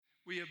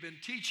We have been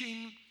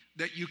teaching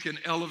that you can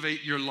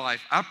elevate your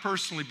life. I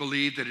personally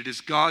believe that it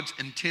is God's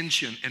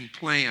intention and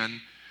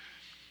plan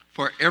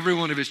for every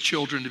one of his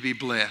children to be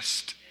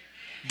blessed.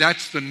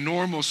 That's the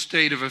normal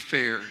state of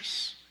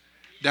affairs.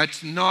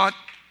 That's not,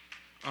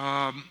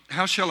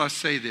 how shall I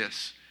say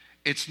this?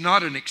 It's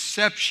not an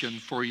exception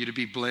for you to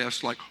be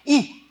blessed like,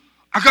 oh,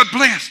 I got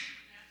blessed.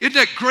 Isn't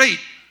that great?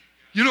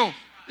 You know,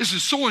 this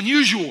is so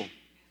unusual.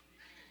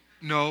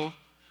 No,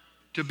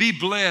 to be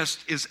blessed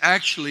is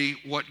actually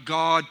what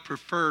God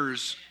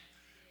prefers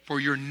for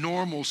your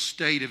normal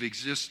state of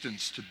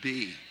existence to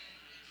be.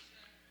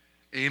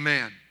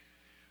 Amen.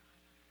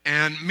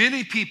 And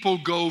many people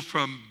go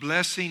from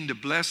blessing to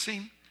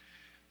blessing,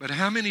 but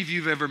how many of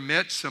you have ever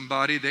met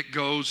somebody that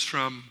goes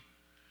from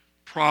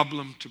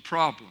problem to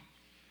problem?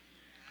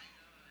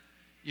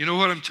 You know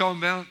what I'm talking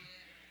about?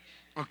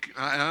 Okay,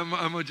 I'm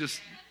going to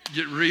just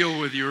get real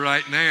with you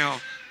right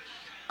now.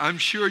 I'm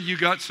sure you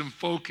got some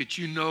folk that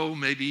you know,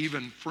 maybe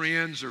even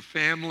friends or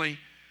family,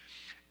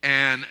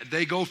 and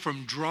they go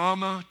from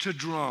drama to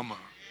drama.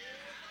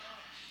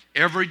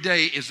 Every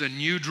day is a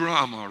new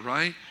drama,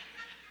 right?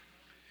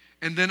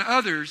 And then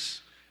others,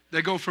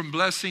 they go from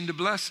blessing to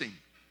blessing.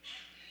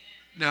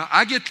 Now,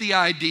 I get the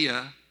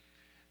idea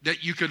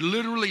that you could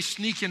literally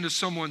sneak into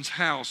someone's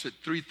house at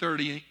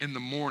 3:30 in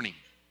the morning.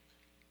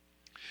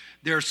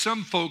 There are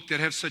some folk that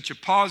have such a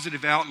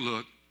positive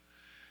outlook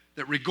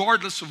that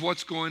regardless of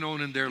what's going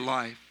on in their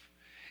life,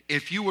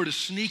 if you were to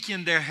sneak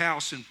in their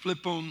house and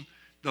flip on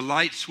the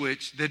light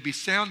switch, they'd be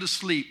sound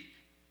asleep,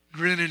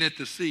 grinning at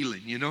the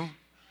ceiling, you know?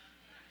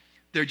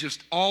 They're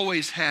just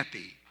always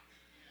happy.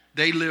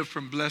 They live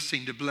from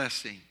blessing to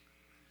blessing.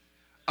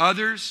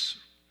 Others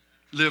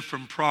live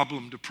from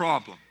problem to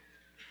problem.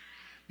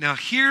 Now,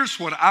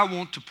 here's what I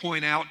want to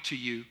point out to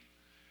you.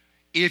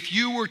 If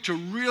you were to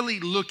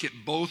really look at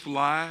both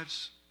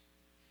lives,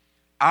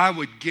 I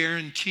would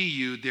guarantee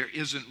you there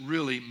isn't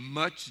really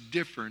much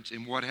difference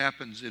in what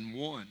happens in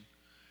one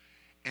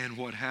and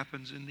what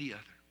happens in the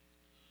other.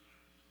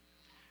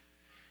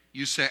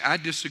 You say, I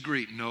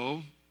disagree.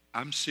 No,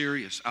 I'm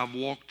serious. I've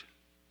walked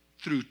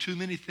through too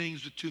many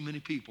things with too many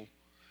people.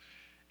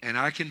 And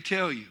I can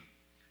tell you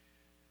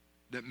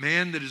that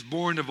man that is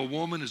born of a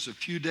woman is a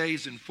few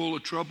days and full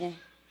of trouble.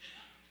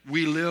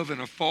 We live in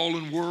a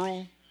fallen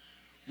world.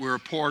 We're a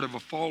part of a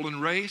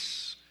fallen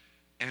race.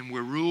 And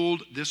we're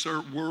ruled, this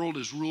world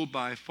is ruled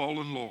by a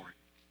fallen Lord.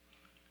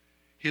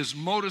 His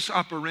modus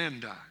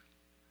operandi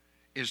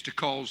is to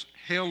cause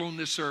hell on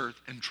this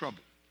earth and trouble.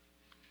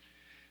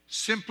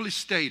 Simply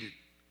stated,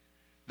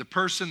 the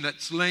person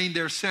that's laying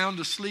there sound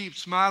asleep,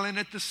 smiling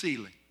at the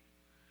ceiling,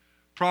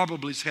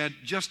 probably has had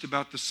just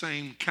about the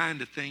same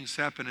kind of things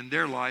happen in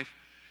their life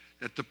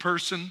that the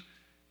person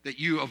that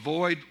you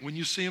avoid when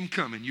you see them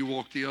coming, you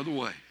walk the other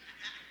way.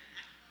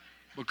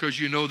 Because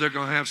you know they're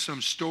going to have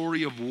some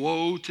story of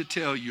woe to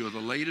tell you of the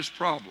latest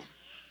problem.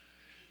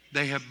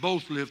 They have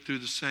both lived through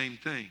the same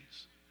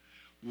things.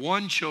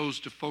 One chose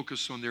to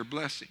focus on their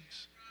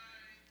blessings.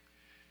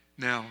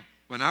 Now,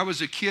 when I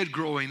was a kid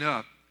growing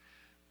up,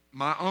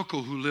 my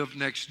uncle who lived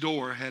next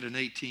door had an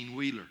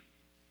 18-wheeler.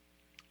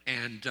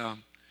 And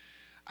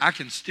I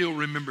can still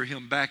remember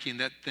him backing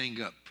that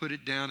thing up, put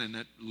it down in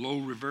that low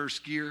reverse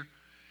gear,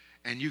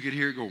 and you could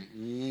hear it go,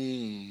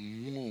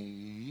 whoom,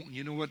 whoom.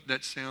 You know what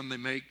that sound they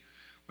make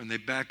when they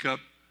back up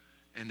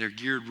and they're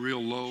geared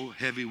real low,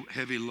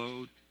 heavy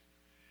load?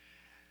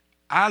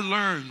 I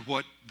learned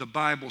what the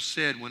Bible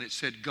said when it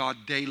said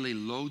God daily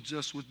loads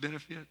us with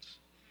benefits.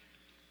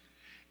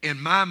 In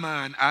my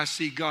mind, I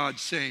see God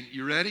saying,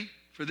 you ready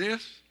for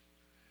this?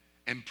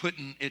 And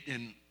putting it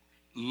in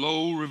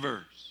low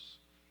reverse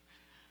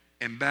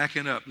and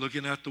backing up,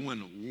 looking out the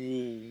window,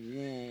 whoa,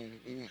 whoa,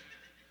 whoa,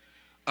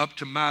 up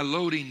to my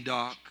loading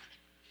dock.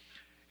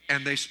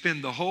 And they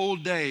spend the whole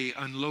day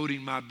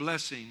unloading my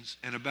blessings,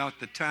 and about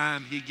the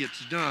time he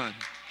gets done,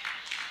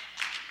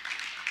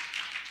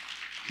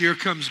 here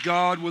comes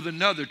God with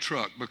another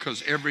truck,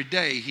 because every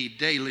day he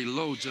daily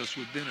loads us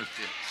with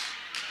benefits.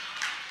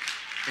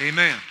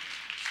 Amen.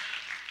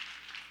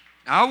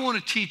 Now, I want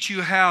to teach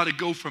you how to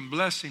go from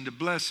blessing to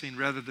blessing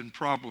rather than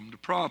problem to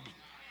problem.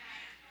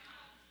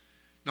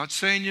 Not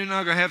saying you're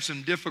not going to have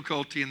some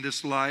difficulty in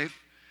this life,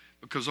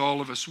 because all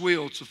of us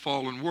will. It's a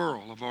fallen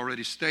world. I've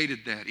already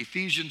stated that.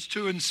 Ephesians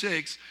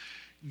 2:6,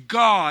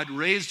 God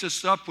raised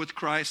us up with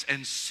Christ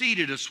and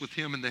seated us with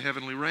him in the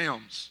heavenly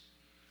realms.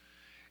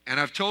 And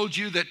I've told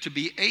you that to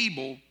be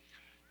able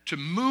to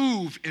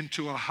move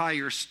into a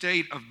higher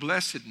state of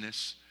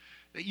blessedness,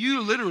 that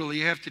you literally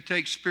have to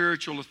take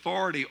spiritual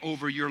authority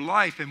over your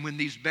life. And when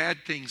these bad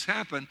things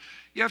happen,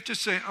 you have to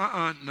say,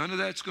 none of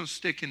that's going to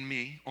stick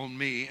on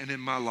me and in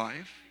my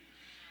life.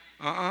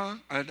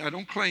 I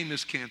don't claim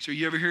this cancer.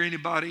 You ever hear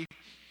anybody?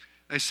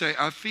 They say,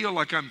 I feel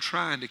like I'm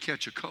trying to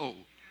catch a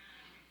cold.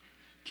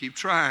 Keep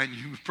trying,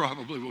 you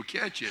probably will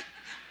catch it.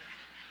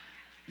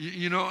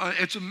 You know,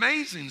 it's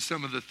amazing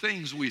some of the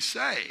things we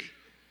say.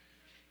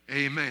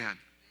 Amen.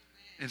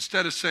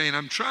 Instead of saying,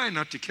 I'm trying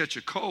not to catch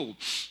a cold,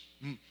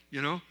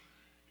 you know,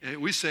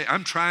 we say,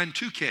 I'm trying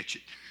to catch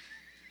it.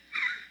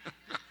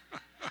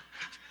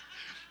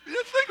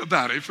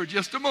 about it for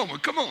just a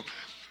moment. Come on.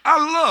 I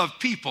love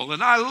people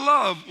and I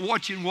love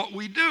watching what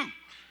we do.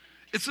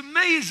 It's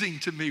amazing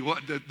to me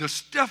what the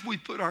stuff we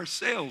put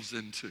ourselves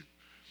into.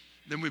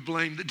 Then we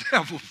blame the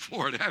devil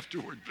for it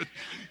afterward. But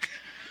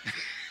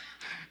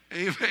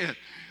amen.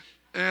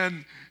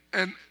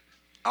 And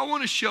I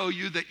want to show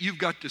you that you've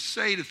got to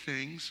say to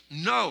things,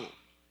 no,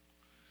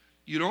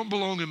 you don't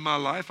belong in my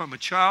life. I'm a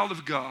child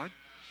of God.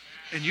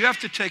 And you have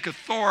to take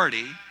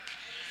authority.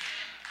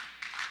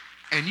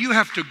 And you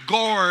have to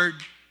guard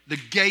the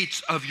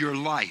gates of your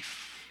life.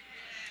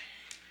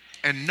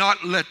 And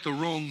not let the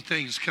wrong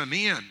things come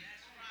in.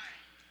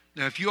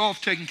 Now, if you all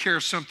have taken care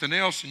of something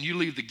else and you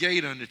leave the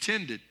gate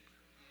unattended,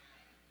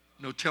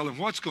 no telling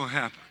what's going to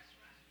happen.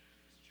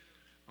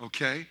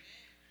 Okay?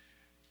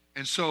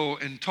 And so,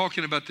 in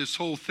talking about this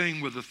whole thing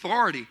with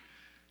authority,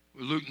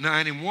 Luke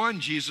 9:1,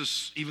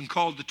 Jesus even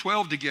called the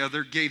 12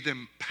 together, gave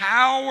them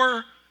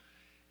power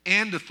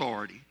and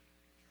authority.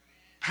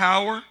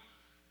 Power.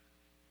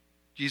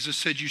 Jesus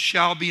said, you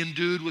shall be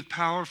endued with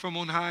power from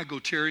on high. Go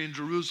tarry in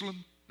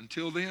Jerusalem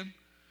until then.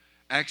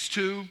 Acts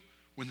 2,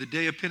 when the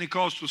day of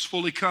Pentecost was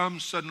fully come,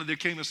 suddenly there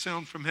came a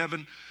sound from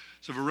heaven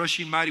as of a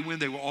rushing mighty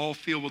wind. They were all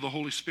filled with the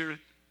Holy Spirit.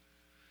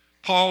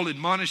 Paul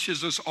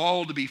admonishes us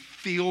all to be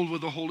filled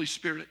with the Holy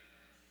Spirit.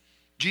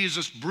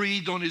 Jesus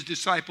breathed on his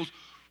disciples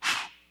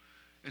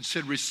and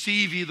said,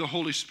 receive ye the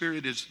Holy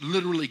Spirit. Is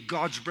literally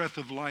God's breath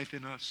of life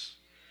in us.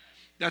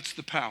 That's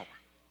the power.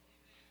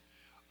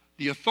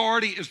 The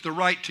authority is the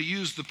right to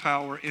use the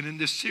power. And in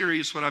this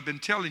series, what I've been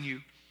telling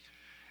you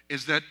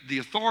is that the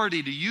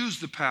authority to use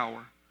the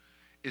power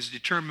is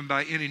determined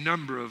by any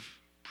number of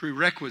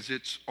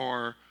prerequisites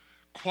or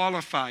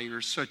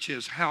qualifiers, such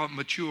as how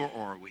mature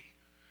are we.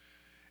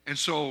 And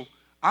so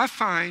I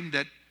find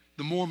that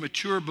the more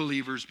mature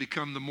believers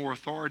become, the more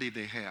authority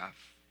they have.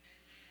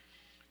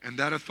 And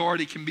that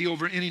authority can be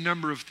over any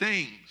number of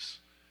things.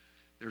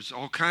 There's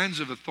all kinds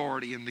of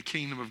authority in the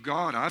kingdom of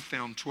God. I've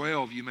found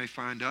 12. You may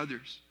find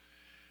others.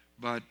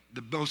 But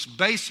the most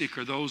basic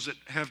are those that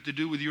have to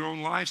do with your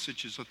own life,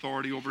 such as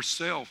authority over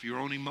self, your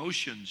own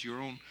emotions,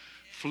 your own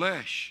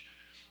flesh.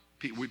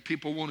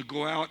 People want to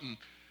go out and,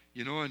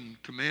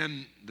 and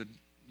command the,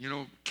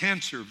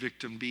 cancer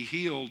victim be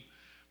healed,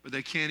 but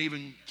they can't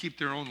even keep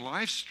their own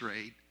life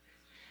straight.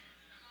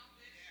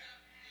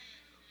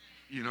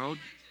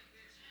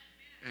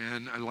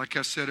 And like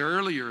I said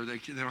earlier,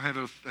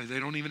 they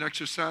don't even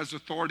exercise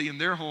authority in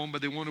their home,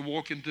 but they want to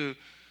walk into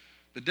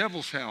the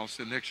devil's house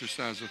and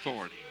exercise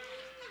authority.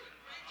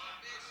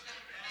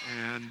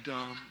 And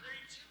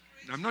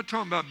I'm not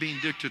talking about being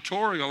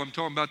dictatorial. I'm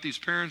talking about these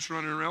parents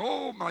running around,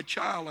 oh, my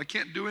child, I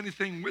can't do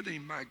anything with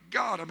him. My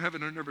God, I'm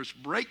having a nervous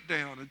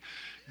breakdown and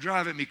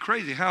driving me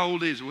crazy. How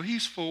old is he? Well,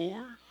 he's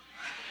 4.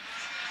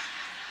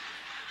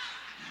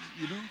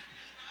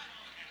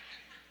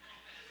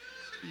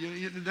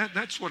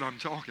 That's what I'm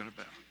talking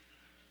about.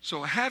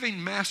 So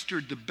having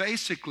mastered the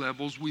basic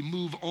levels, we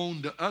move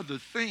on to other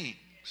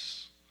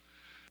things.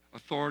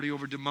 Authority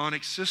over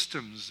demonic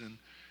systems,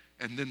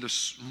 and then the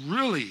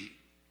really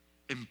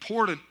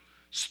important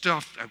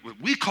stuff that what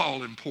we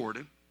call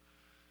important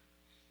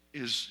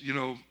is,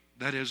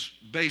 that is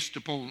based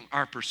upon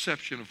our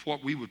perception of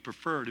what we would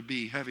prefer to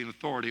be having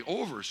authority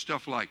over.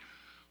 Stuff like,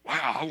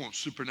 wow, I want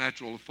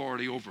supernatural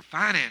authority over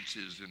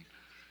finances. And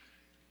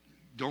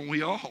don't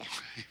we all?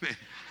 Amen.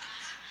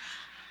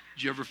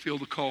 Did you ever feel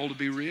the call to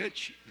be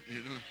rich?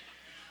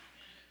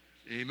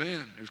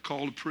 Amen. There's a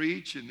call to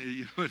preach.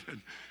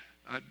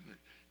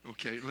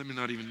 Okay, let me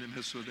not even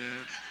mess with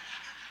that.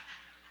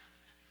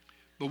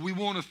 But we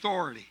want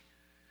authority.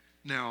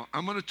 Now,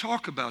 I'm going to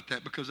talk about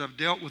that because I've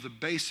dealt with the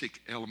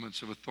basic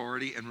elements of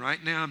authority, and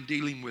right now I'm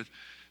dealing with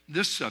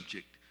this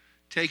subject,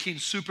 taking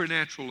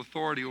supernatural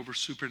authority over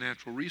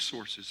supernatural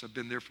resources. I've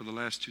been there for the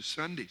last 2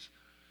 Sundays.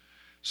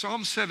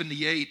 Psalm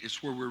 78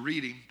 is where we're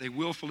reading. They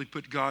willfully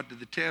put God to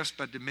the test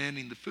by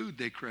demanding the food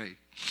they crave.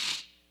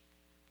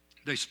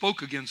 They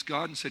spoke against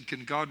God and said,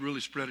 can God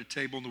really spread a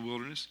table in the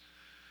wilderness?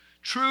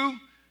 True,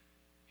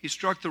 he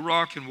struck the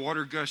rock and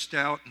water gushed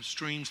out and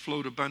streams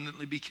flowed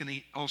abundantly, but can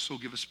he also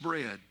give us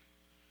bread?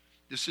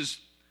 This is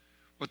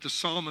what the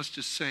psalmist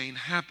is saying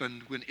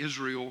happened when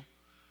Israel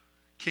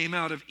came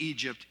out of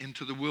Egypt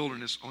into the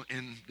wilderness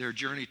in their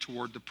journey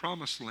toward the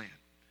promised land.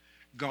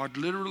 God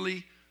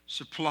literally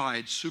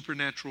supplied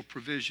supernatural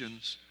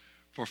provisions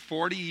for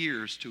 40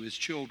 years to his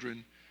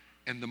children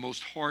in the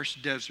most harsh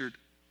desert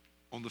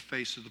on the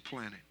face of the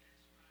planet.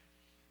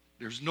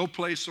 There's no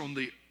place on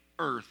the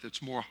earth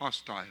that's more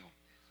hostile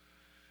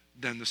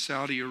than the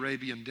Saudi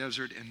Arabian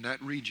desert in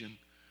that region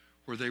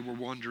where they were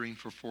wandering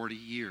for 40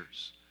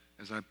 years.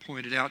 As I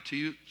pointed out to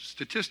you,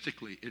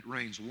 statistically, it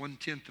rains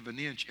 1/10 of an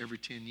inch every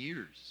 10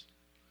 years.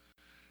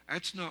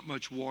 That's not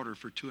much water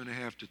for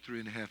 2.5 to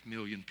 3.5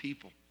 million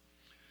people.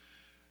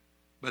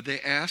 But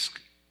they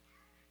ask,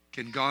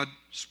 can God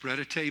spread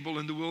a table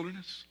in the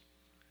wilderness?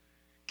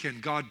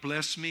 Can God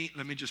bless me?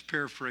 Let me just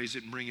paraphrase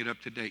it and bring it up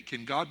to date.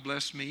 Can God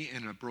bless me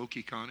in a broke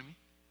economy?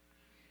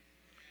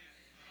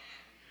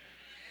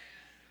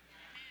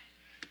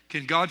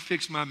 Can God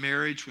fix my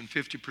marriage when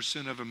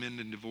 50% of them end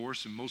in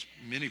divorce and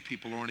many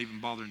people aren't even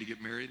bothering to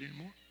get married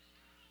anymore?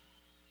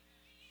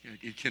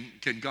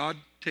 Can God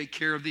take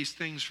care of these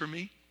things for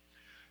me?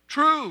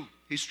 True,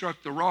 he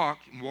struck the rock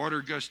and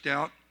water gushed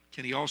out.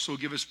 Can he also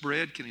give us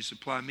bread? Can he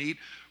supply meat?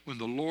 When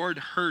the Lord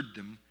heard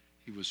them,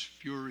 he was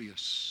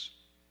furious.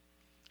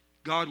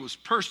 God was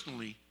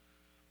personally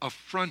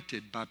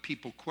affronted by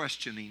people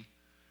questioning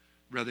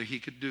whether he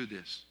could do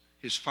this.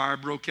 His fire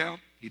broke out.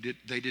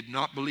 They did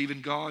not believe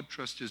in God,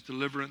 trust his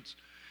deliverance.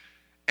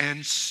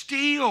 And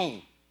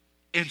still,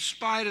 in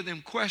spite of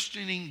them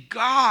questioning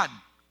God,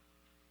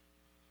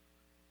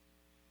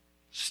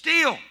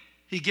 still,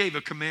 he gave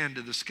a command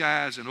to the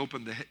skies and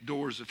opened the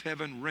doors of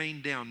heaven,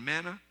 rained down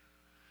manna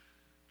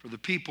for the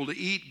people to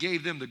eat,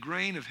 gave them the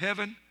grain of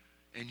heaven,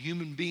 and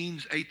human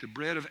beings ate the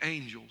bread of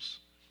angels.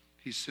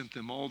 He sent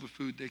them all the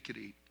food they could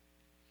eat.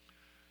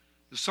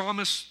 The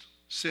psalmist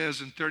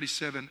says in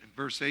 37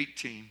 verse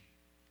 18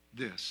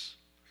 this: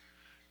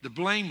 the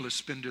blameless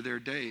spend their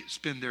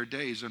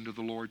days under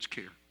the Lord's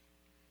care.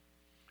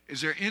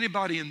 Is there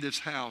anybody in this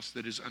house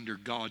that is under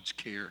God's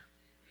care?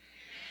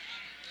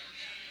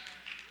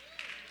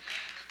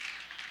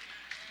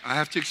 I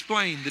have to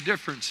explain the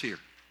difference here.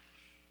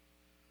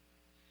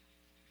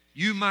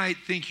 You might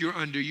think you're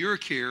under your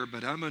care,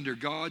 but I'm under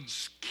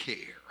God's care.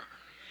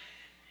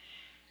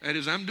 That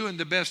is, I'm doing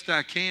the best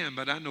I can,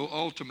 but I know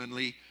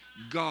ultimately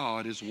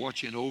God is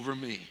watching over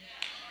me.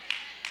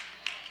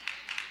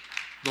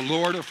 The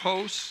Lord of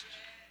hosts,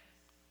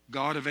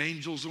 God of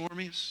angels'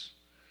 armies.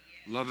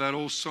 Love that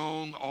old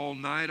song, all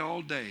night,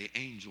 all day,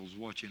 angels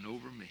watching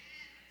over me.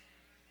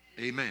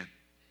 Amen.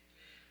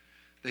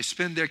 They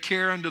spend their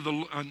care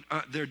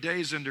their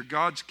days under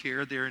God's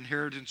care. Their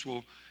inheritance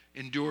will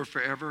endure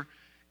forever.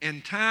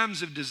 In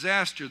times of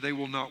disaster, they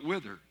will not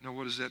wither. Now,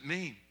 what does that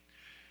mean?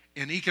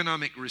 In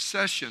economic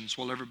recessions,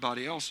 while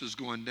everybody else is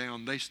going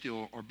down, they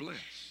still are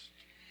blessed.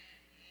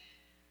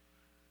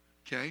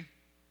 Okay?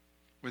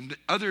 When the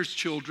others'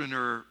 children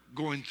are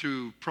going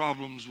through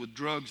problems with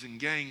drugs and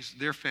gangs,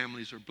 their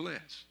families are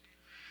blessed.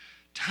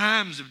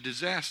 Times of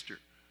disaster.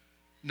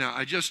 Now,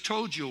 I just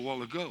told you a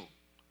while ago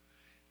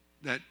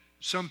that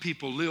some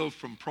people live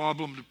from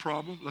problem to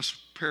problem. Let's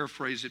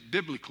paraphrase it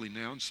biblically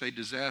now and say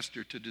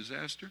disaster to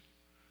disaster.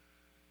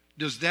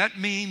 Does that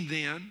mean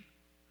then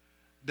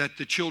that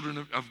the children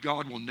of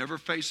God will never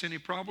face any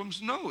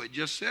problems? No, it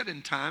just said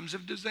in times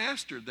of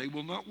disaster they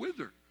will not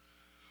wither.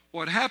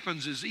 What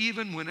happens is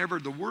even whenever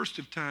the worst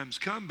of times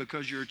come,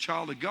 because you're a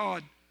child of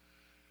God,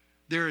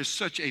 there is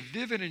such a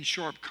vivid and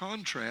sharp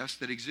contrast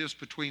that exists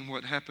between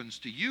what happens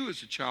to you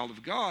as a child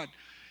of God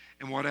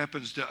and what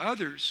happens to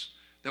others,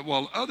 that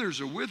while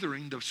others are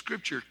withering, the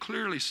scripture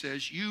clearly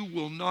says you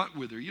will not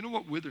wither. You know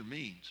what wither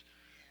means?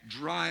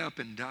 Dry up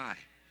and die.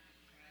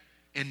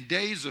 In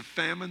days of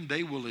famine,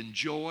 they will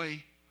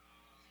enjoy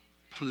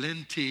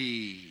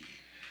plenty.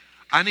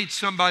 I need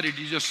somebody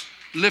to just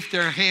lift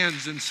their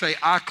hands and say,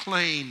 I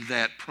claim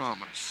that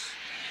promise.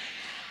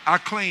 I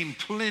claim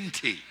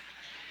plenty,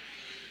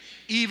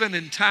 even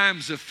in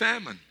times of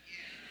famine.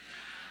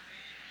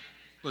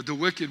 But the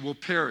wicked will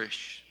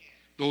perish.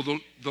 Though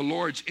the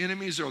Lord's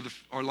enemies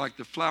are like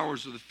the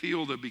flowers of the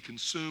field, they'll be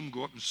consumed,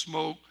 go up in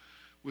smoke.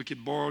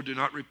 Wicked borrow, do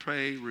not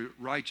repay.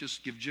 Righteous,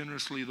 give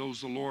generously.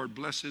 Those the Lord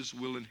blesses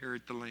will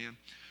inherit the land.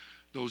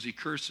 Those he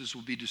curses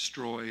will be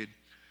destroyed.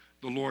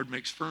 The Lord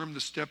makes firm the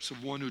steps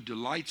of one who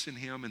delights in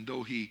him, and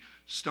though he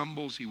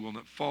stumbles, he will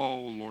not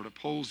fall. The Lord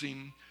upholds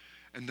him.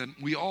 And then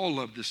we all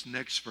love this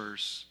next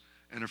verse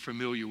and are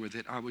familiar with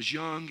it. I was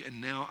young, and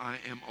now I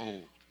am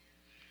old.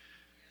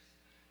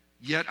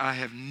 Yet I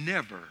have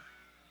never,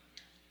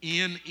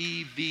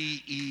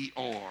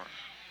 N-E-V-E-R,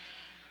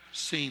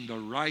 seen the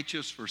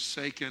righteous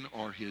forsaken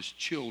or his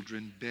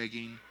children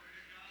begging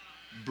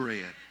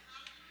bread.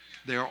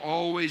 They are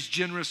always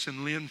generous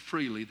and lend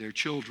freely. Their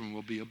children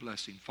will be a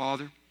blessing.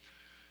 Father,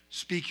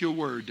 speak your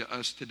word to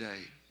us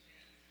today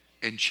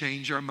and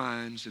change our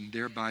minds and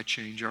thereby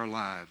change our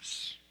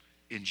lives.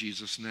 In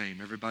Jesus' name.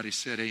 Everybody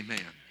said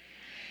amen.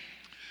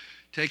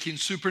 Taking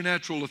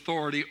supernatural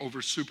authority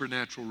over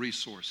supernatural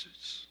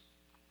resources.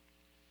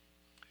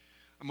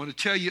 I'm going to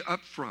tell you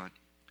up front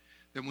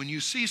that when you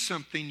see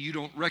something you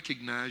don't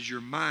recognize,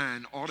 your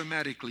mind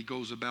automatically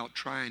goes about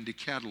trying to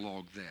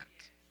catalog that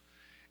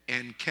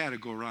and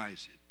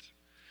categorize it.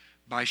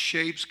 By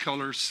shapes,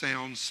 color,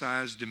 sound,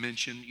 size,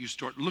 dimension, you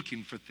start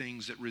looking for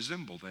things that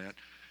resemble that.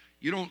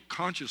 You don't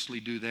consciously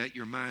do that.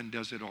 Your mind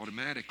does it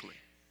automatically,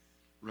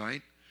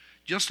 right?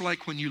 Just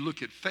like when you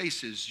look at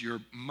faces, your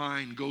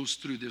mind goes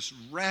through this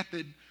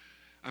rapid,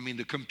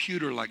 the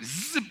computer like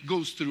zip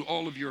goes through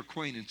all of your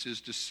acquaintances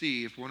to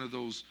see if one of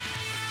those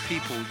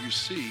people you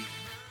see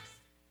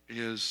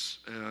is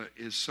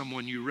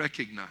someone you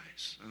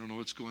recognize. I don't know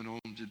what's going on.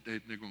 They're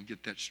going to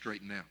get that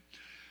straightened out.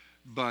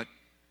 But,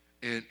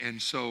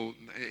 and so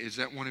is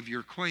that one of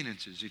your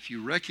acquaintances? If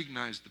you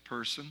recognize the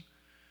person,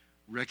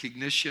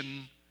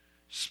 recognition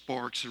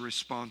sparks a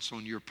response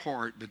on your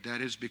part, but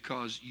that is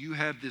because you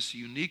have this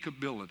unique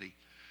ability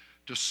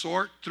to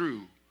sort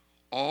through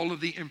all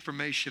of the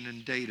information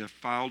and data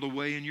filed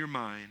away in your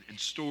mind and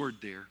stored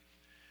there,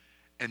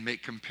 and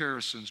make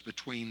comparisons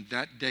between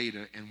that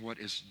data and what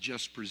has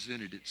just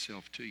presented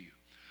itself to you.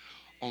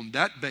 On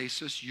that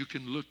basis, you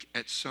can look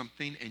at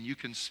something and you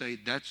can say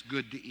that's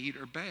good to eat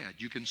or bad.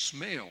 You can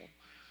smell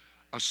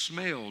a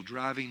smell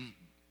driving,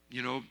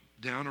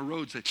 down a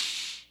road. Say,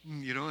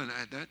 and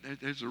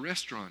there's a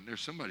restaurant.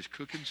 There's somebody's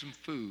cooking some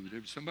food.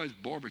 There's somebody's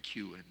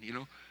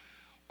barbecuing.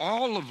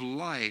 All of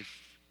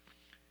life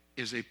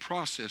is a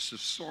process of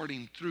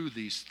sorting through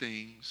these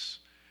things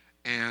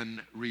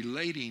and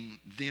relating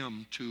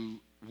them to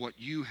what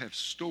you have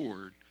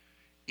stored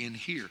in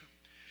here.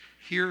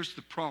 Here's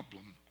the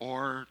problem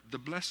or the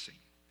blessing.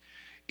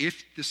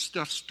 If the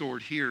stuff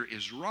stored here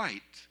is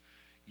right,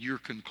 your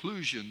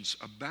conclusions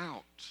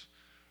about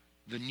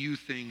the new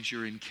things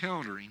you're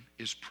encountering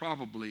is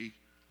probably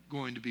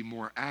going to be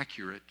more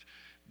accurate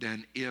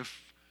than if,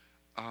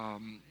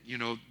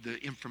 the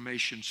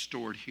information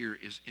stored here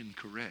is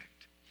incorrect.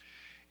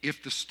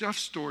 If the stuff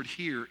stored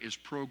here is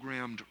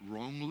programmed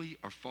wrongly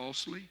or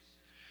falsely,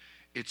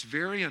 it's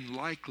very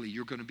unlikely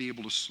you're going to be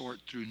able to sort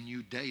through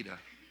new data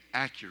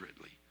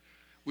accurately.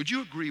 Would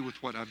you agree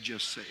with what I've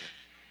just said?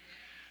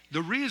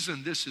 The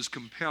reason this is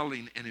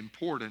compelling and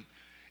important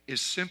is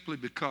simply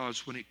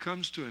because when it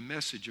comes to a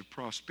message of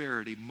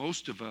prosperity,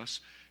 most of us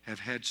have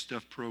had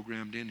stuff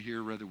programmed in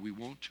here whether we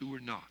want to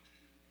or not.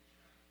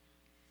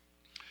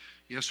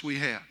 Yes, we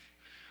have.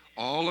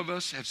 All of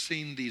us have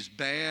seen these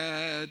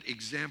bad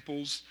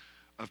examples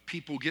of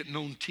people getting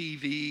on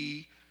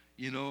TV,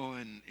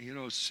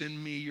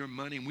 send me your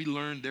money. And we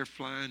learned they're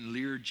flying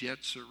Lear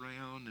jets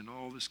around and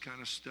all this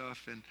kind of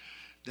stuff. And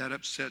that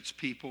upsets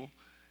people.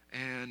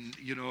 And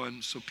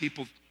so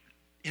people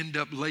end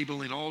up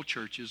labeling all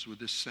churches with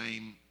the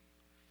same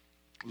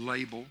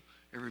label.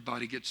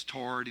 Everybody gets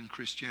tarred in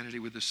Christianity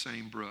with the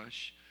same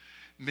brush.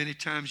 Many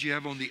times you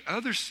have on the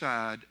other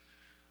side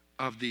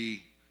of the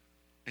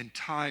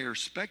entire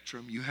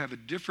spectrum, you have a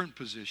different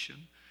position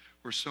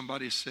where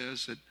somebody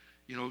says that,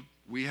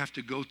 we have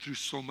to go through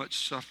so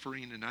much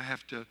suffering and I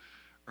have to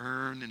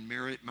earn and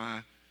merit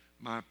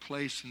my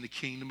place in the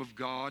kingdom of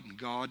God, and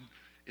God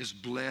is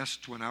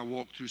blessed when I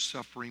walk through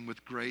suffering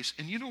with grace.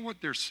 And you know what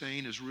they're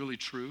saying is really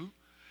true?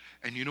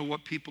 And you know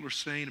what people are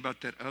saying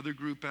about that other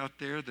group out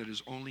there that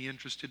is only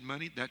interested in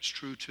money? That's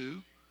true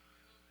too.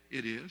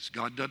 It is.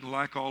 God doesn't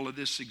like all of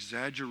this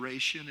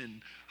exaggeration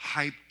and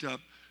hyped up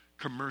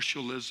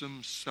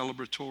commercialism,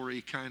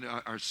 celebratory kind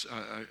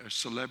of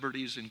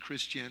celebrities in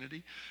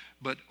Christianity.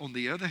 But on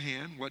the other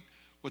hand, what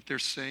they're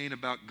saying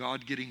about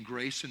God getting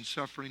grace and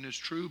suffering is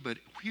true. But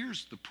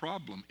here's the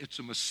problem. It's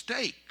a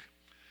mistake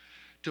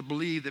to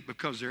believe that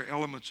because there are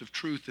elements of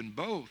truth in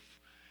both,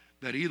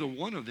 that either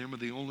one of them are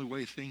the only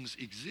way things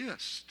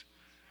exist.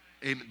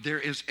 And there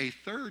is a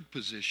third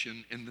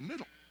position in the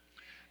middle.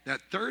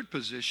 That third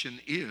position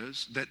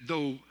is that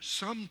though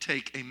some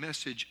take a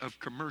message of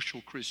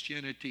commercial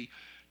Christianity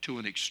to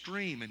an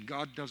extreme, and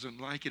God doesn't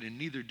like it, and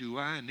neither do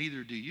I, and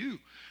neither do you,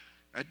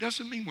 that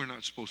doesn't mean we're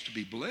not supposed to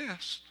be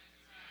blessed.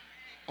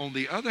 On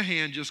the other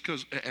hand, just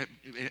because,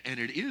 and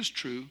it is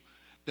true,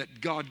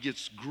 that God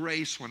gets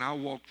grace when I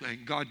walk,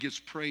 and God gets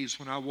praise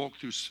when I walk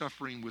through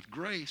suffering with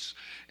grace,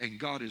 and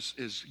God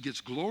gets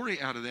glory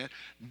out of that,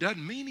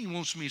 doesn't mean He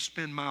wants me to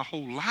spend my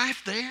whole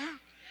life there.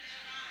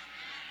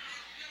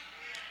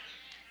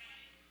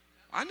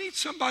 I need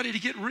somebody to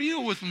get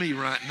real with me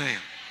right now.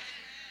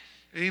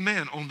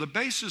 Amen. On the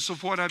basis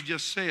of what I've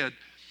just said,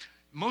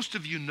 most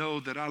of you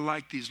know that I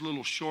like these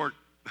little short,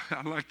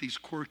 I like these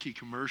quirky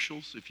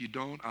commercials. If you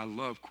don't, I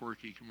love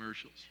quirky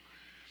commercials.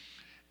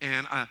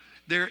 And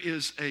there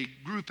is a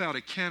group out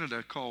of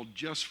Canada called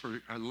Just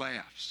for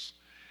Laughs.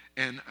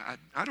 And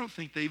I don't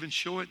think they even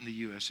show it in the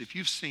U.S. If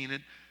you've seen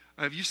it,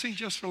 have you seen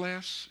Just for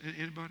Laughs?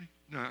 Anybody?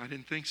 No, I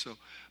didn't think so.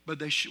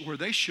 But where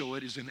they show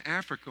it is in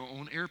Africa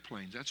on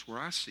airplanes. That's where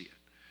I see it.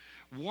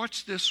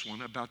 Watch this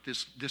one about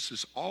this. This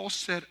is all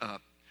set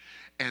up,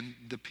 and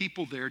the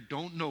people there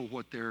don't know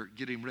what they're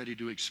getting ready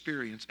to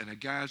experience, and a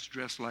guy's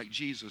dressed like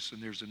Jesus,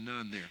 and there's a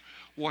nun there.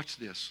 Watch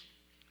this.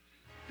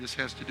 This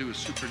has to do with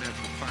supernatural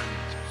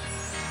finances.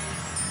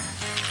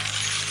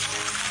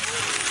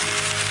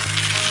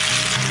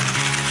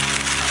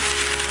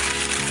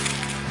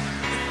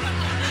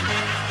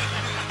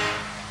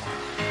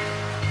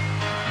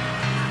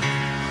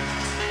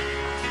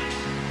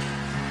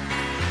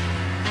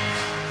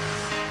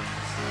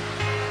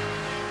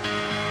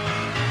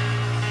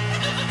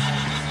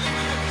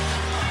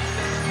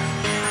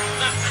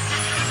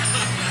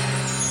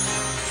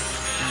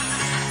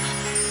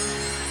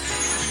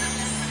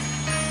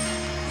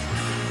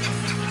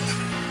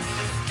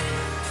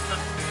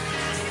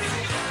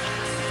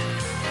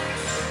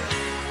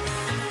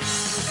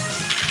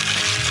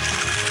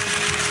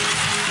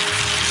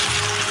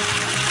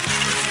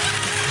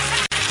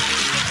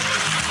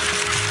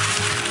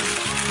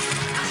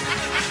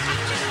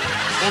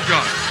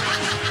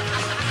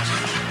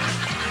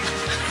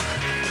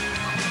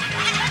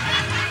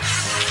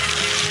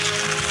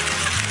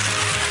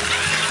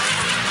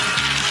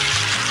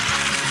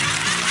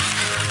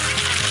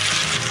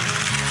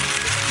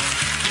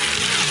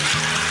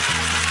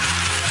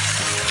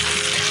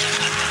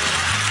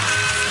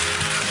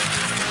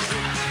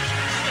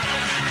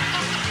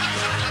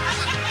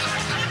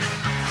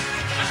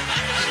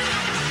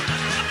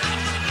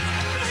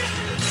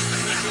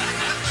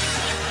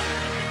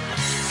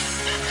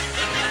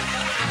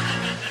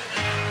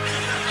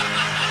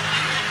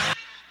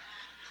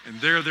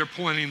 And there they're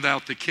pointing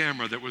out the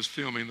camera that was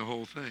filming the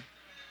whole thing.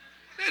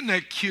 Isn't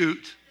that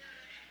cute?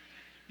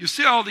 You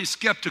see all these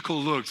skeptical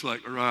looks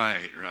like,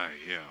 right,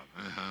 yeah.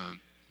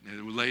 And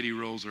the lady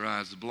rolls her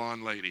eyes, the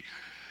blonde lady.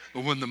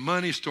 But when the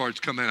money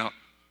starts coming out,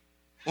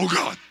 oh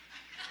God.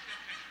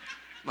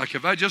 Like,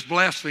 have I just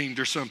blasphemed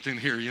or something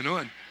here, you know?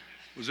 And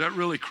was that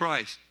really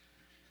Christ?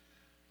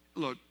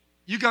 Look,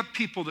 you got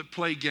people that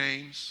play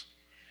games.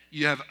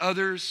 You have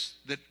others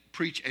that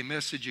preach a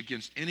message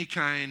against any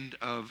kind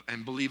of,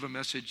 and believe a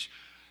message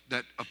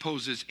that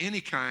opposes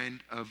any kind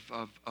of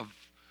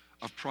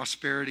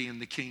prosperity in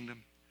the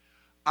kingdom.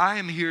 I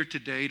am here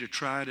today to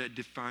try to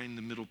define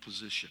the middle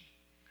position.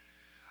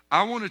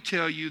 I want to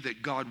tell you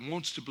that God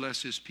wants to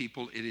bless his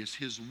people. It is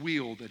his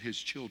will that his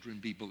children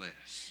be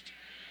blessed.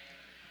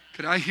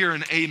 Could I hear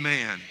an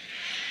amen?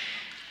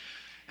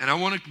 And I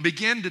want to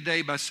begin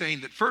today by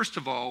saying that, first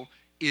of all,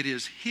 it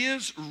is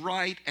his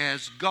right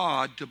as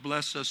God to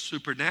bless us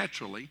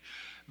supernaturally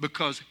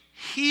because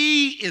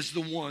he is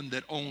the one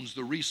that owns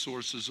the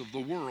resources of the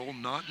world,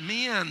 not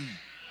men.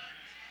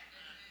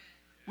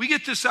 We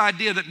get this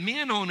idea that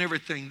men own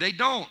everything. They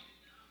don't.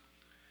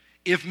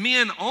 If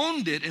men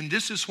owned it, and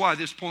this is why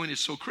this point is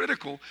so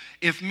critical,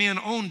 if men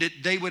owned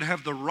it, they would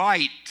have the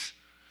right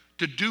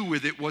to do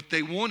with it what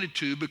they wanted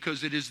to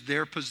because it is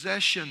their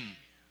possession.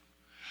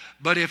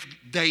 But if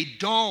they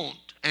don't,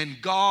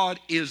 and God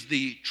is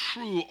the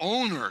true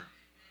owner,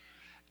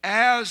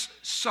 as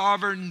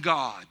sovereign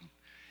God,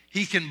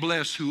 he can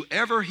bless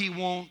whoever he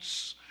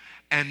wants,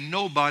 and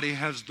nobody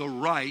has the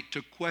right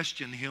to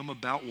question him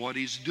about what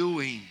he's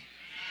doing.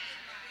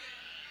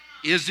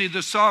 Is he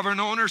the sovereign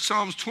owner?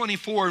 Psalms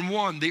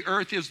 24:1, the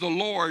earth is the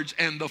Lord's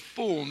and the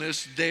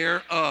fullness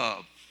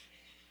thereof.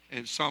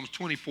 And Psalms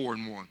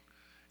 24:1.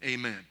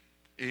 Amen.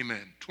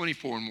 Amen.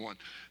 24:1.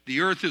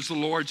 The earth is the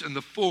Lord's and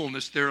the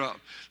fullness thereof.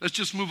 Let's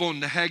just move on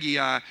to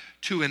Haggai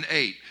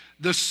 2:8.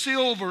 The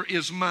silver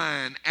is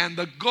mine and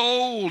the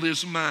gold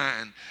is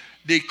mine,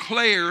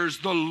 declares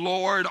the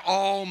Lord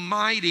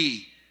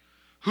Almighty.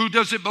 Who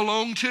does it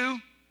belong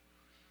to?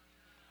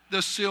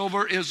 The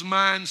silver is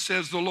mine,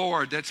 says the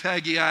Lord. That's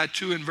Haggai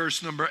 2 and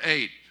verse number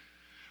 8.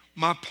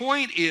 My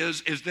point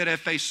is that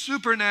if a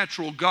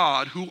supernatural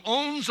God who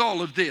owns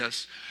all of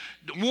this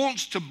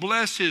wants to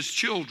bless his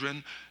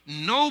children,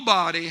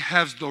 nobody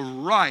has the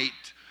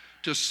right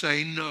to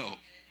say no.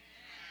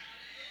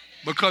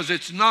 Because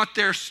it's not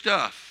their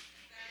stuff.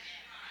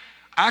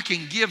 I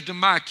can give to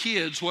my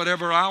kids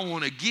whatever I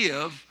want to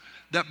give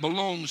that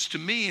belongs to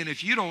me, and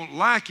if you don't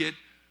like it,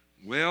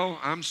 well,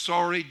 I'm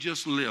sorry,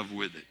 just live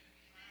with it.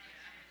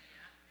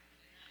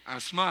 I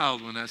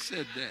smiled when I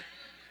said that.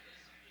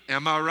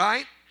 Am I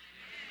right?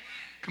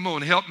 Come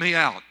on, help me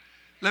out.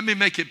 Let me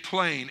make it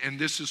plain, and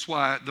this is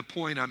why the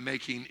point I'm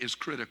making is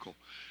critical.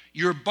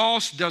 Your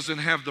boss doesn't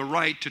have the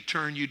right to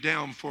turn you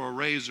down for a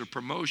raise or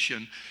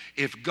promotion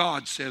if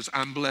God says,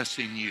 I'm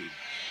blessing you.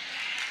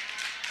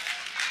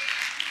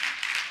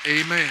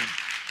 Amen.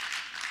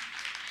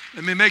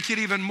 Let me make it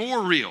even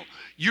more real.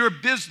 Your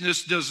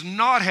business does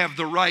not have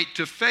the right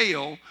to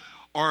fail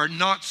or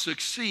not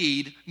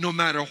succeed, no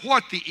matter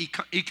what the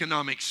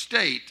economic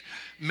state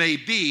may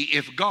be,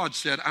 if God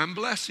said, I'm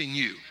blessing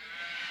you.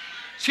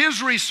 It's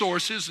his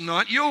resources,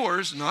 not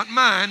yours, not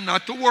mine,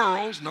 not the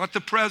world's, not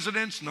the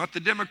president's, not the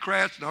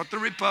Democrats, not the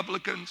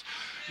Republicans,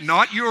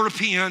 not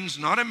Europeans,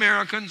 not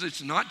Americans.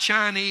 It's not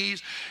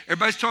Chinese.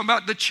 Everybody's talking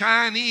about the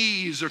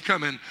Chinese are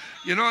coming.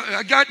 You know,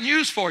 I got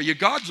news for you.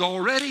 God's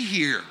already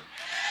here.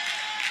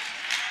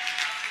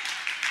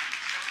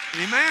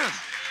 Amen.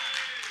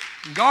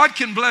 God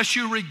can bless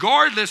you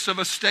regardless of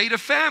a state of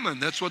famine.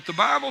 That's what the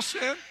Bible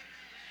said.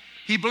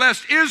 He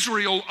blessed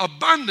Israel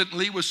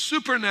abundantly with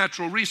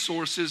supernatural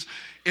resources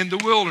in the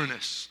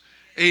wilderness.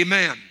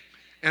 Amen.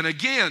 And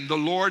again, the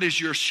Lord is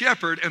your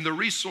shepherd and the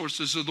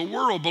resources of the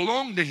world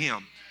belong to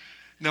him.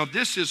 Now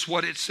this is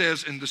what it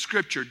says in the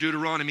scripture,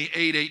 Deuteronomy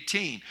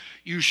 8:18.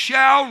 You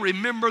shall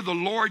remember the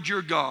Lord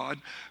your God,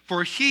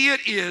 for he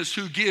it is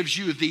who gives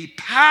you the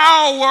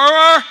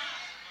power.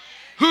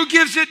 Who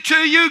gives it to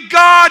you?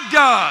 God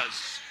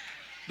does.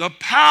 The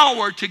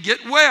power to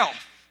get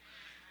wealth.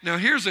 Now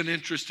here's an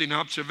interesting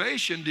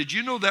observation. Did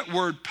you know that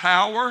word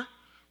power,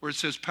 where it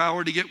says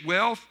power to get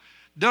wealth,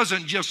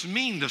 doesn't just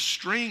mean the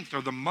strength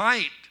or the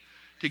might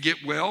to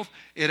get wealth.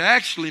 It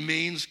actually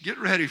means, get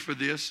ready for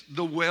this,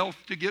 the wealth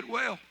to get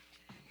wealth.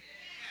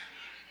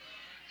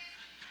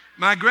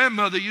 My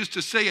grandmother used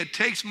to say it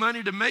takes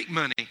money to make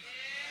money.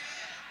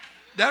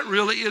 That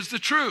really is the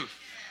truth.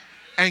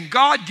 And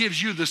God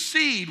gives you the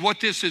seed. What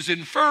this is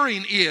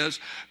inferring is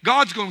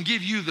God's going to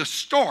give you the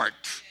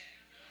start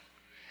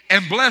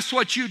and bless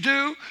what you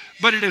do,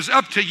 but it is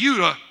up to you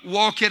to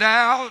walk it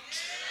out.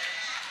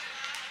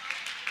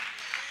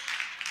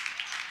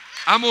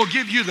 I'm going to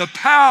give you the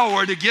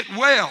power to get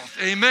wealth.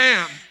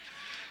 Amen.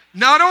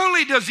 Not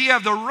only does he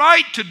have the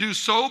right to do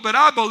so, but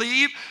I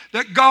believe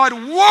that God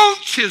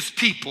wants his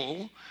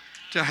people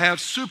to have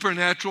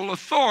supernatural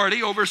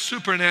authority over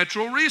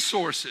supernatural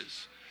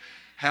resources.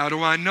 How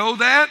do I know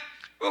that?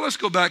 Well, let's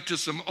go back to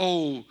some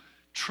old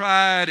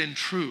tried and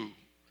true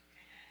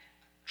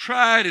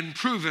tried and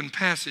proven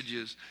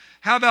passages.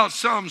 How about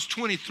Psalms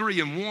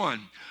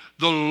 23:1?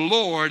 The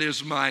Lord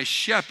is my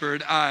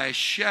shepherd, I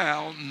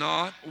shall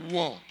not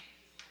want.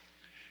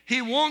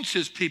 He wants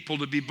his people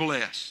to be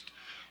blessed.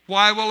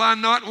 Why will I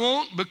not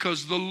want?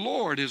 Because the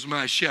Lord is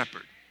my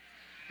shepherd.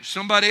 If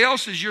somebody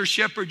else is your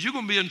shepherd, you're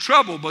going to be in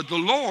trouble, but the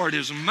Lord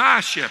is my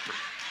shepherd.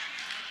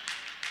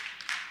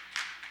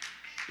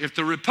 If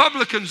the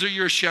Republicans are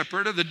your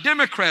shepherd or the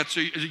Democrats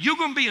are, you're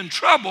going to be in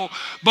trouble,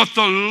 but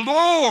the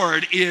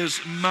Lord is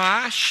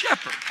my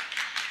shepherd.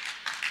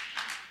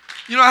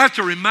 You know, I have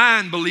to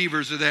remind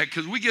believers of that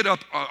because we get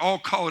all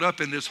caught up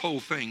in this whole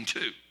thing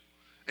too.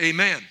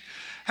 Amen.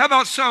 How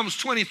about Psalms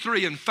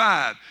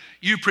 23:5?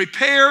 You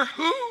prepare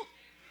who?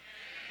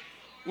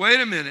 Wait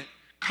a minute.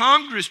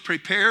 Congress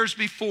prepares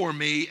before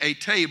me a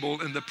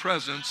table in the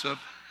presence of.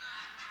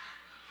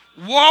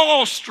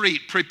 Wall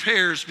Street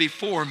prepares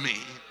before me.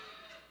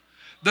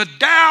 The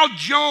Dow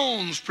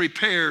Jones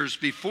prepares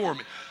before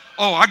me.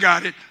 Oh, I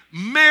got it.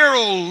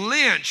 Merrill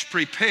Lynch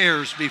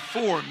prepares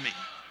before me.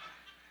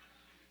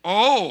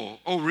 Oh,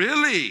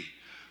 really?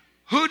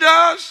 Who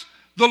does?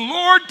 The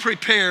Lord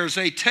prepares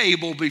a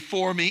table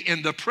before me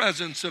in the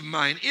presence of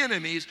mine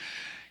enemies.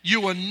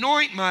 You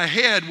anoint my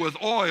head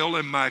with oil,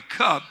 and my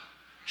cup,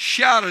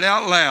 shout it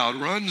out loud,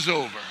 runs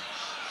over.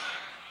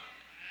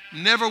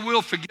 Never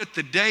will forget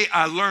the day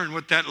I learned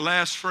what that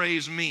last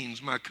phrase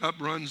means, my cup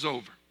runs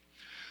over.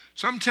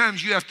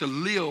 Sometimes you have to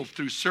live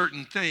through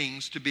certain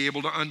things to be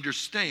able to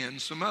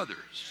understand some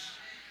others.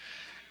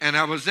 And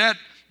I was at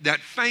that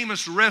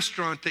famous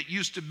restaurant that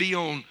used to be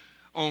on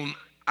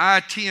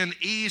I-10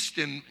 East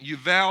in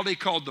Uvalde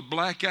called the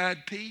Black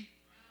Eyed Pea.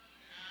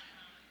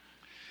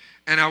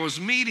 And I was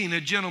meeting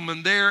a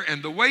gentleman there,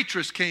 and the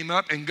waitress came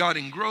up and got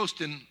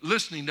engrossed in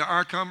listening to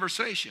our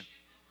conversation.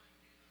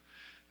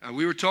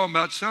 We were talking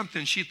about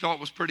something she thought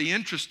was pretty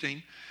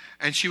interesting,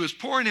 and she was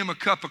pouring him a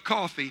cup of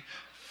coffee,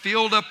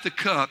 filled up the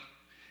cup.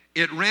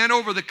 It ran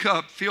over the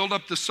cup, filled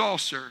up the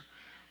saucer,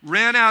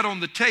 ran out on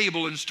the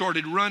table and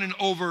started running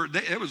over.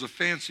 It was a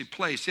fancy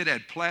place. It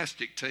had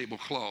plastic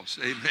tablecloths,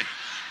 amen.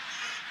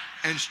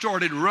 And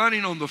started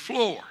running on the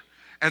floor.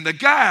 And the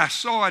guy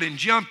saw it and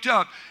jumped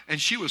up, and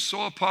she was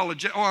so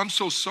apologetic. Oh, I'm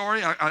so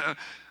sorry. I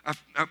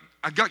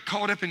got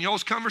caught up in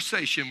y'all's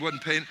conversation,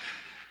 wasn't paying.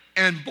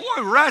 And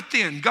boy, right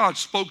then, God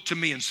spoke to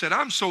me and said,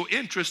 I'm so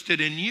interested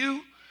in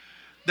you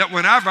that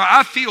whenever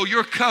I fill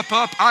your cup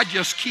up, I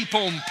just keep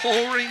on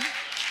pouring.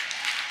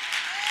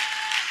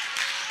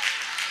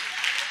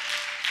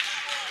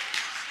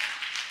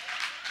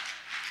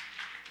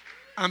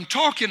 I'm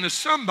talking to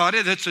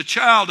somebody that's a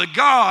child of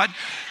God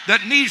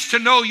that needs to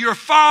know your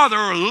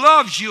Father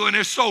loves you and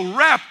is so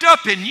wrapped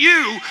up in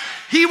you,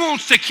 He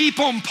wants to keep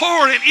on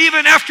pouring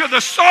even after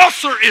the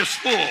saucer is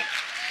full.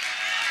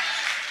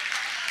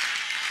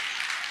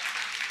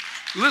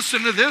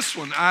 Listen to this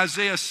one,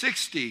 Isaiah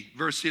 60,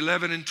 verse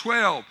 11 and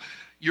 12.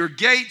 Your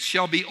gates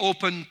shall be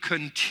open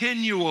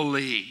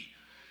continually.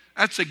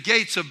 That's the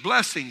gates of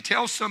blessing.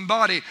 Tell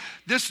somebody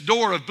this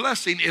door of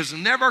blessing is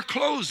never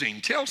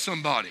closing. Tell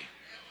somebody.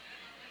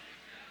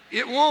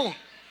 It won't.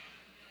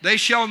 They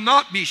shall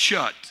not be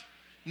shut.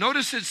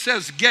 Notice it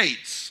says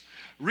gates.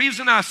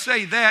 Reason I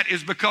say that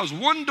is because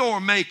one door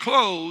may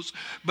close,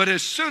 but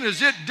as soon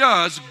as it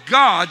does,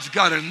 God's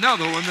got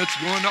another one that's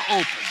going to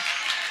open.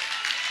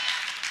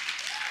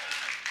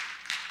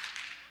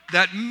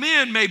 That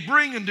men may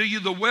bring unto you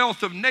the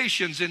wealth of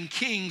nations and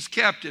kings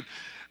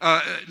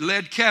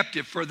led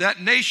captive. For that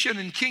nation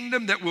and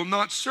kingdom that will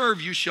not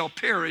serve you shall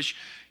perish.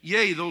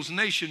 Yea, those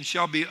nations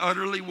shall be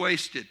utterly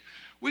wasted.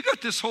 We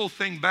got this whole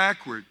thing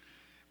backward.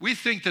 We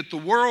think that the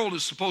world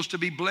is supposed to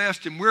be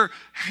blessed, and we're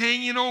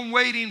hanging on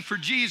waiting for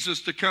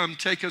Jesus to come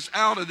take us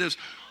out of this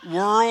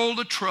world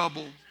of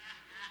trouble.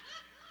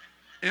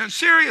 And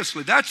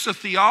seriously, that's the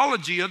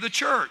theology of the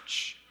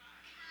church.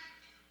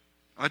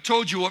 I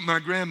told you what my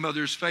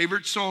grandmother's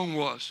favorite song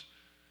was.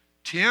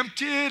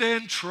 Tempted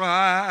and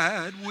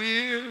tried,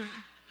 we're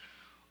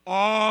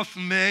oft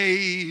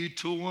made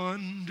to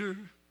wonder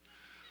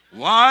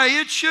why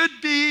it should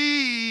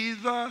be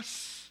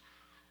thus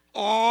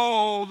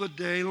all the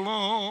day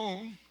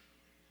long.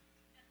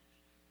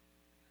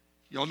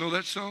 Y'all know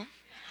that song?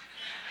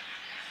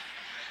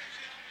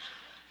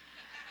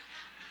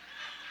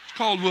 It's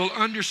called We'll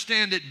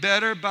Understand It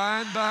Better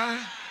By and By.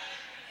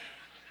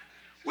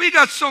 We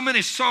got so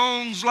many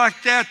songs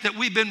like that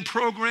we've been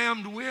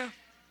programmed with.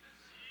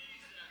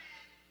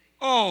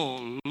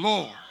 Oh,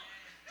 Lord.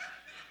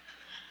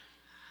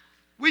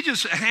 We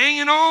just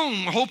hanging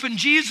on, hoping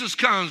Jesus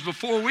comes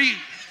before we...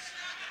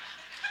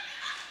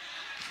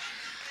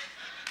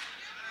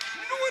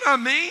 I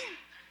mean,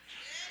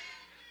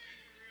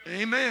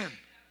 amen.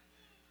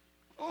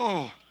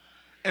 Oh,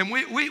 and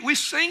we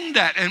sing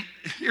that, and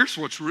here's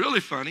what's really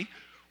funny.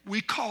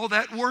 We call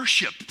that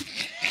worship.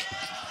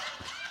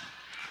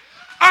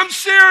 I'm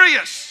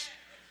serious.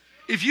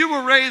 If you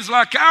were raised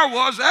like I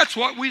was, that's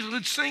what we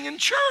would sing in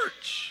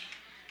church.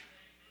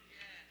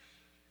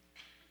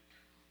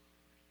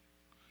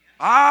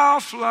 I'll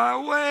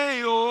fly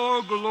away,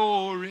 oh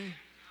glory.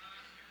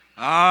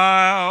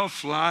 I'll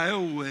fly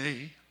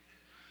away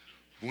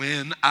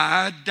when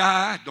I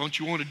die. Don't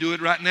you want to do it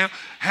right now?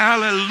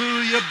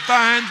 Hallelujah,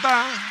 by and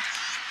by.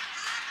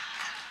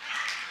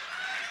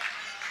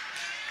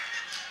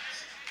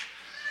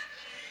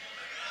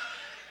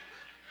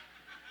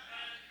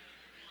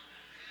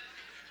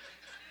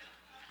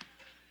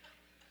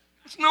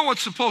 That's not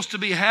what's supposed to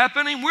be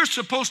happening. We're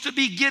supposed to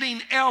be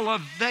getting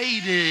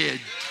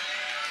elevated.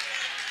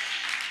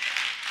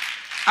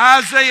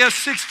 Isaiah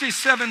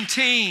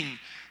 60:17.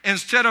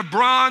 Instead of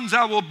bronze,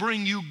 I will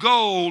bring you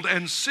gold,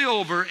 and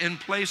silver in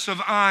place of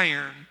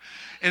iron.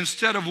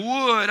 Instead of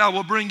wood, I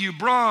will bring you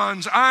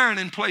bronze, iron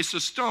in place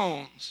of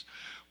stones.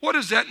 What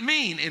does that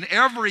mean? In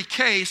every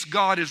case,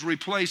 God is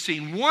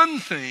replacing one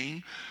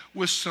thing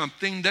with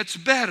something that's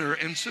better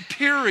and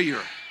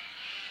superior.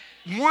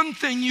 One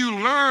thing you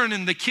learn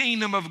in the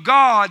kingdom of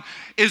God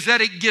is that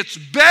it gets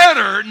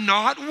better,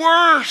 not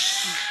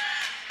worse.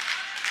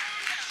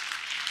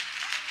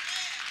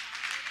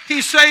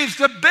 He saves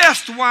the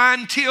best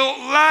wine till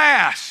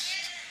last.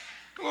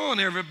 Come on,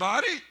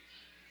 everybody.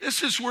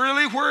 This is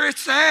really where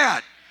it's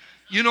at.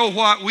 You know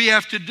what we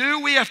have to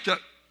do? We have to,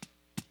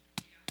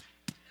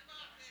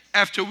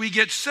 after we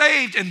get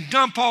saved, and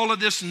dump all of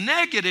this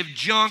negative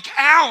junk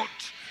out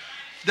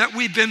that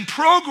we've been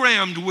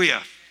programmed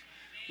with.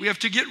 We have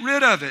to get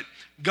rid of it.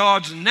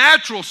 God's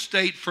natural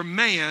state for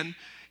man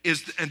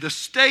is, and the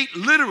state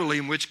literally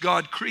in which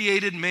God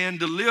created man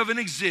to live and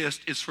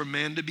exist, is for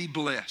man to be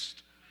blessed.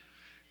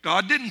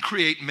 God didn't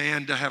create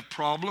man to have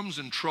problems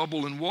and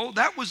trouble and woe.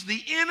 That was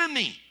the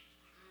enemy.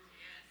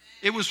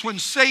 It was when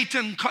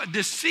Satan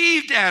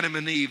deceived Adam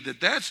and Eve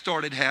that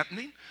started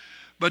happening.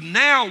 But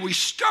now we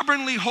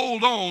stubbornly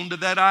hold on to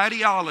that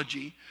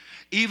ideology,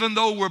 even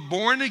though we're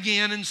born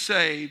again and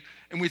saved,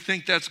 and we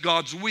think that's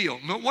God's will.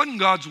 No, it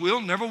wasn't God's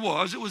will, never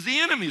was. It was the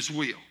enemy's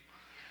will.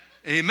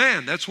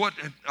 Amen. That's what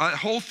the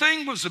whole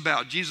thing was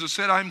about. Jesus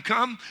said, I'm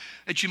come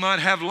that you might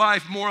have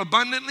life more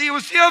abundantly. It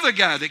was the other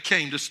guy that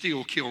came to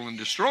steal, kill, and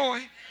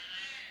destroy.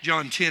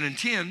 John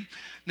 10:10.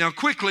 Now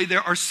quickly,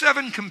 there are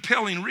 7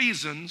 compelling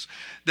reasons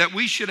that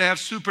we should have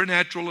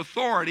supernatural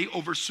authority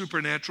over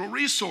supernatural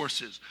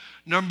resources.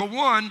 Number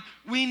 1,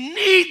 we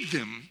need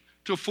them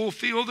to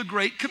fulfill the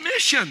Great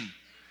Commission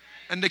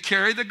and to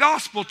carry the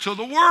gospel to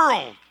the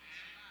world.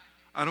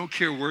 I don't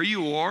care where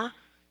you are,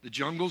 the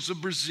jungles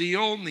of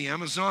Brazil and the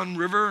Amazon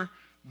River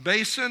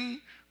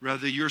Basin,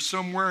 whether you're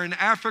somewhere in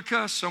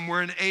Africa,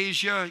 somewhere in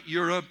Asia,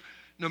 Europe,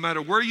 no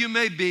matter where you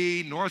may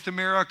be, North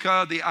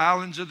America, the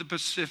islands of the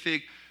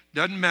Pacific,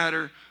 doesn't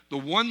matter. The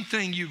one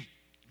thing you've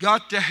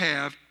got to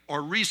have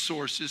are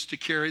resources to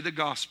carry the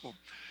gospel.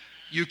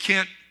 You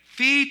can't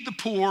feed the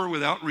poor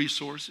without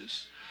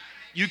resources.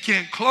 You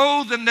can't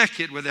clothe the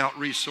naked without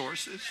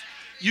resources.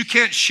 You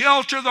can't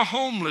shelter the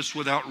homeless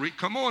without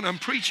come on, I'm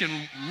preaching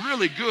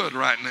really good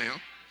right now.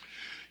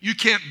 You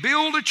can't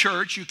build a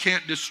church. You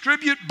can't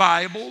distribute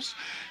Bibles.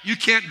 You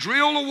can't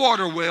drill a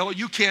water well.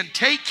 You can't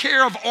take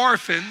care of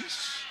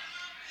orphans.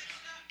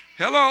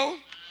 Hello?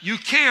 You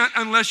can't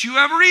unless you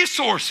have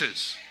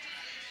resources.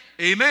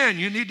 Amen.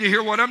 You need to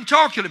hear what I'm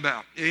talking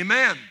about.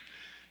 Amen.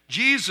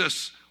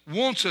 Jesus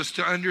wants us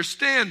to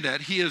understand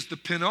that. He is the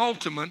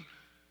penultimate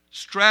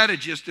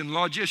strategist and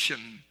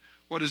logician.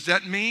 What does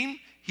that mean?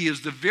 He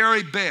is the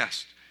very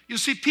best. You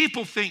see,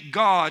 people think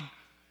God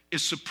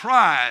is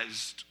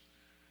surprised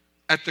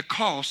at the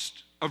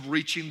cost of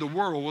reaching the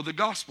world with the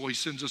gospel. He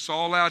sends us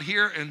all out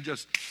here and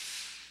just,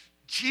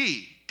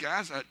 gee,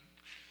 guys,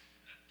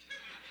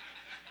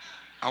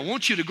 I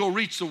want you to go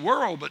reach the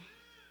world, but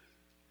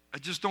I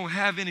just don't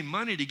have any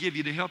money to give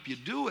you to help you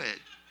do it.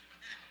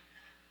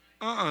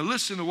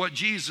 Listen to what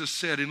Jesus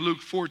said in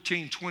Luke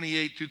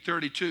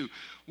 14:28-32.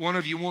 One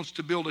of you wants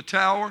to build a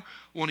tower.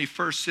 Won't he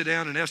first sit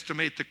down and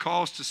estimate the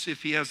cost to see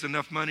if he has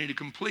enough money to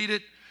complete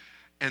it?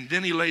 And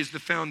then he lays the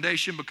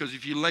foundation, because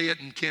if you lay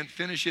it and can't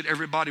finish it,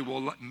 everybody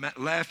will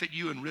laugh at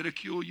you and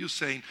ridicule you,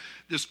 saying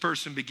this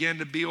person began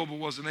to build but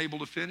wasn't able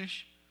to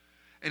finish.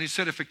 And he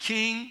said, if a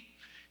king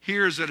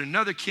hears that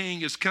another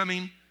king is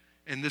coming,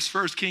 and this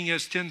first king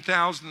has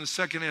 10,000, the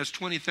second has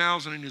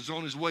 20,000, and is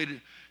on his way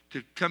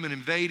to come and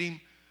invade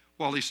him,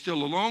 while he's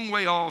still a long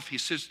way off, he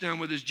sits down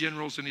with his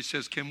generals and he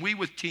says, can we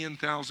with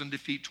 10,000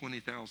 defeat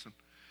 20,000?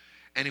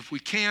 And if we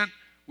can't,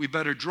 we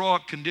better draw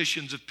up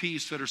conditions of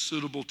peace that are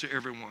suitable to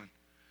everyone.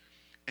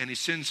 And he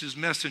sends his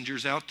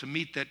messengers out to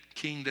meet that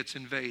king that's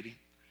invading.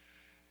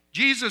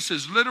 Jesus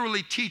is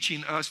literally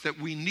teaching us that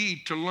we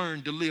need to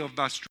learn to live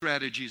by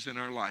strategies in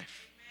our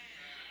life.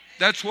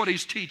 That's what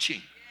he's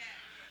teaching.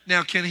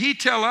 Now, can he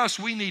tell us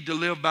we need to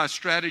live by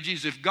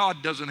strategies if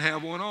God doesn't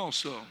have one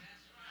also?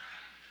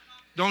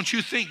 Don't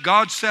you think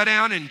God sat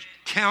down and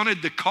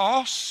counted the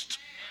cost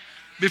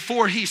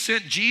before he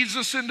sent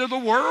Jesus into the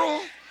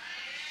world?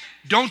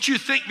 Don't you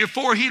think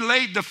before he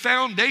laid the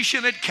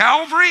foundation at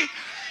Calvary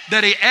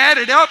that he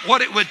added up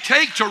what it would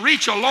take to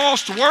reach a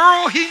lost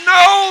world? He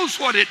knows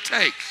what it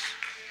takes.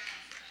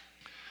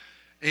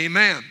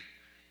 Amen.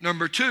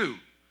 Number 2,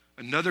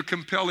 another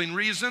compelling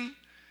reason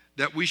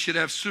that we should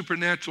have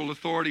supernatural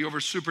authority over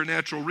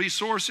supernatural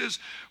resources,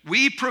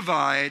 we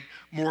provide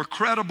more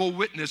credible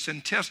witness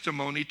and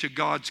testimony to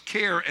God's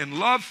care and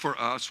love for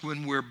us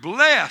when we're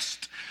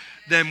blessed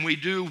than we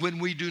do when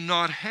we do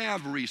not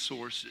have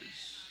resources.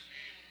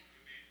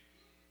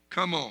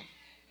 Come on.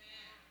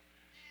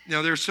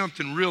 Now, there's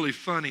something really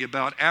funny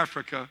about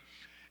Africa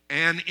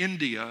and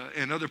India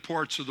and other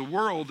parts of the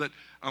world that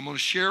I'm going to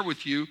share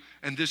with you,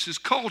 and this is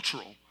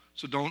cultural.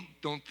 So don't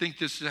think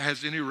this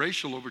has any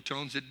racial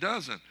overtones. It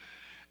doesn't.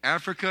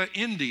 Africa,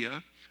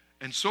 India,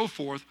 and so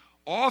forth,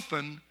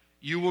 often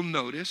you will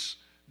notice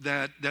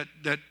that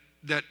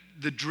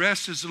the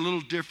dress is a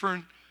little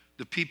different.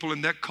 The people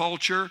in that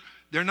culture,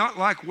 they're not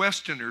like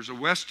Westerners. A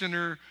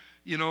Westerner,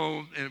 you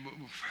know, and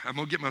I'm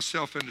going to get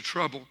myself into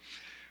trouble.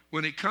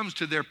 When it comes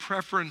to their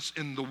preference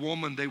in the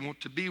woman they want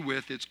to be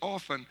with, it's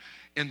often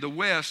in the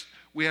West,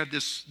 we have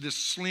this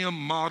slim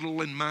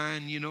model in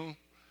mind, you know,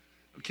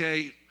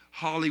 okay,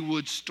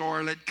 Hollywood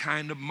starlet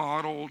kind of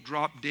model,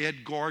 drop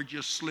dead,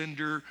 gorgeous,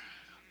 slender,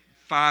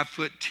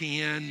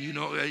 5'10", you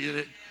know,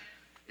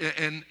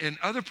 and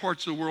other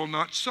parts of the world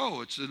not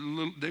so. It's a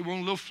little, they want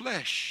a little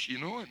flesh, you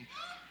know. And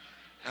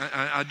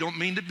I don't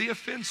mean to be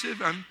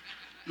offensive.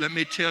 Let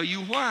me tell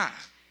you why.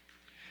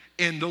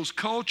 In those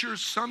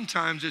cultures,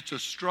 sometimes it's a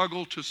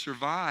struggle to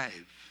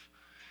survive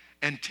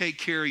and take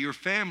care of your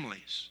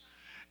families.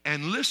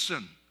 And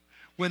listen,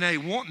 when a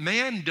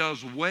man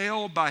does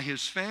well by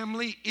his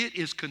family, it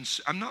is,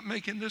 I'm not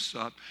making this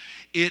up,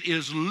 it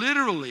is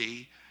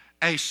literally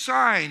a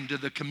sign to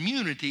the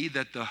community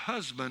that the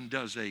husband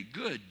does a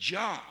good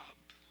job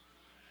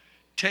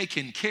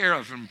taking care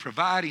of and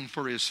providing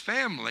for his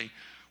family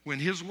when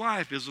his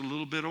wife is a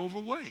little bit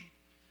overweight.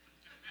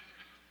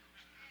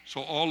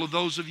 So all of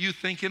those of you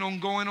thinking on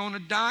going on a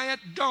diet,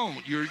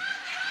 don't.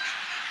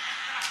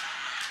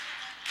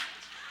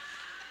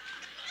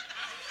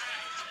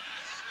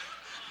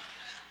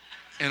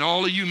 And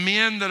all of you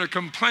men that are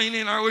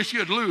complaining, I wish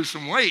you'd lose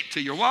some weight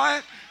to your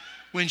wife.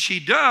 When she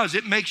does,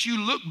 it makes you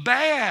look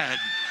bad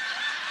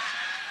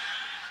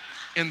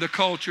in the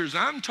cultures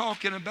I'm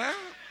talking about.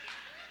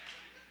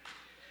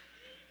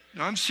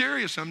 No, I'm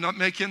serious. I'm not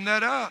making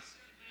that up.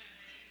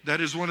 That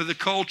is one of the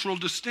cultural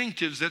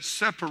distinctives that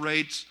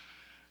separates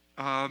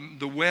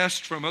the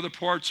West from other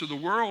parts of the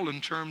world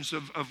in terms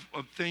of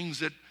things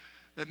that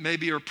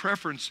maybe are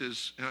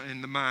preferences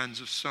in the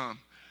minds of some.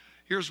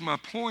 Here's my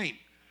point.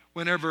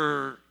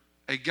 Whenever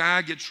a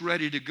guy gets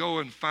ready to go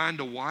and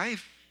find a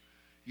wife,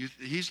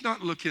 he's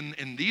not looking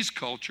in these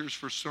cultures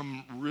for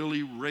some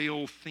really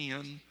rail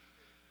thin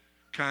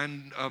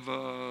kind of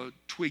a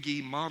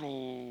twiggy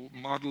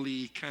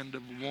model-y kind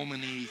of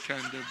woman-y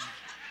kind of.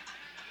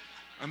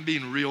 I'm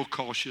being real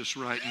cautious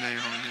right now, you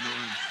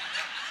know.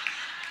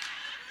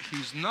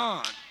 He's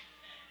not.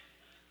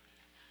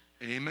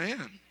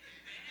 Amen.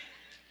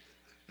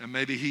 And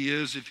maybe he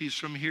is if he's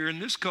from here in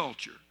this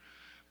culture.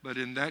 But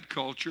in that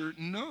culture,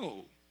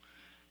 no.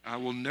 I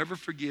will never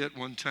forget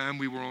one time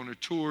we were on a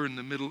tour in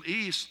the Middle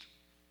East,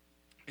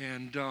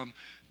 and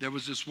there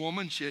was this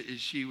woman.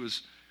 She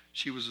was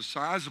a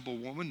sizable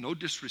woman. No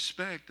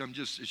disrespect.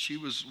 She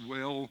was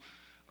well,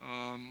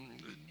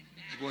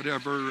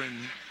 whatever, and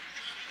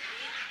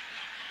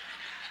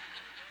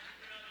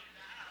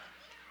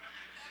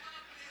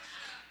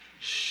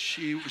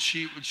she.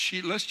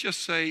 Let's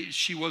just say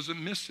she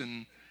wasn't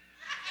missing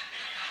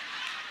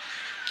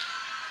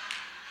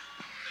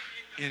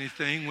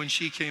anything when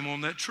she came on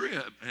that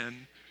trip,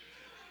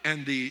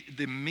 and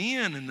the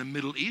men in the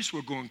Middle East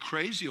were going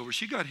crazy over.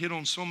 She got hit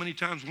on so many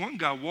times. One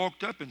guy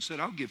walked up and said,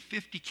 "I'll give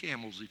 50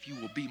 camels if you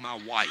will be my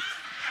wife."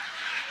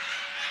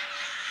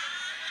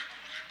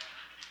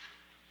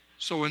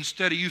 So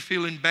instead of you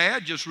feeling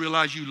bad, just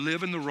realize you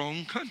live in the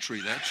wrong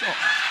country. That's all.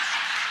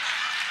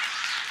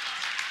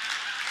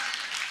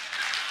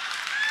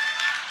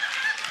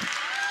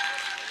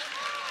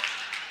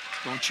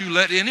 Don't you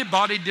let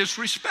anybody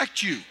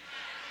disrespect you.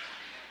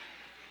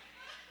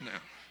 Now,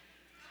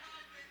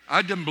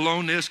 I done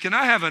blown this. Can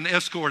I have an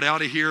escort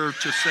out of here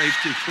to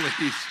safety,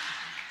 please?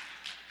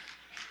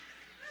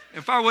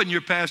 If I wasn't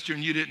your pastor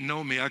and you didn't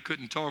know me, I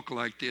couldn't talk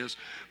like this.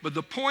 But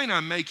the point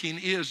I'm making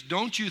is,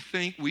 don't you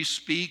think we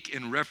speak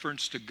in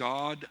reference to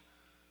God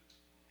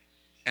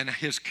and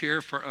his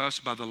care for us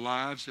by the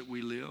lives that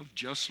we live?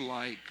 Just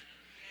like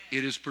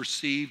it is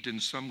perceived in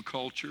some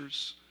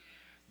cultures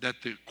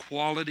that the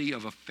quality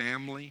of a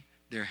family,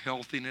 their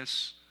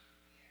healthiness,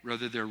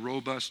 whether they're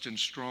robust and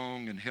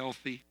strong and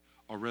healthy,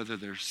 or whether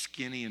they're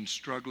skinny and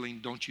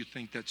struggling, don't you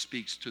think that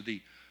speaks to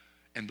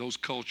and those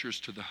cultures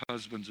to the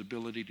husband's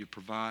ability to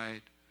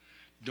provide?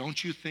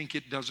 Don't you think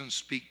it doesn't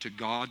speak to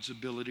God's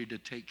ability to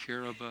take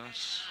care of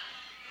us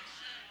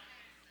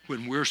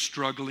when we're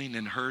struggling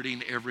and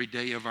hurting every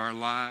day of our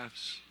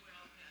lives?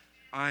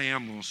 I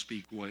am going to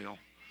speak well.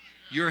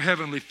 Your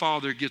heavenly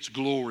Father gets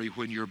glory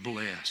when you're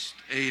blessed.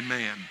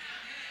 Amen.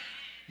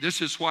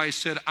 This is why he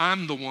said,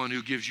 I'm the one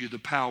who gives you the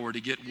power to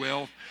get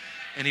wealth.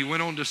 And he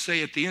went on to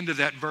say at the end of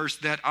that verse,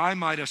 that I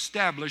might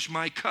establish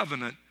my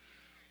covenant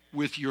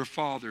with your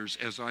fathers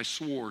as I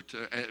swore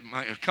to,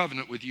 my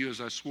covenant with you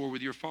as I swore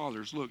with your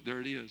fathers. Look,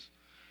 there it is.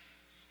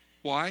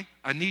 Why?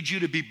 I need you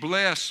to be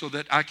blessed so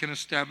that I can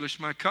establish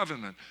my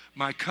covenant.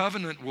 My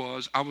covenant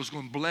was I was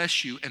going to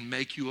bless you and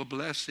make you a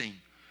blessing.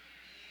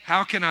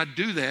 How can I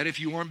do that if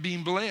you aren't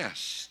being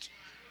blessed?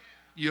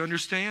 You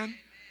understand?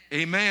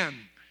 Amen.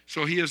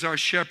 So he is our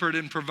shepherd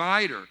and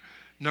provider.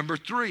 Number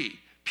 3,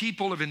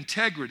 people of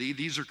integrity.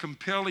 These are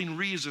compelling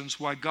reasons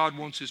why God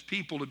wants his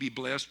people to be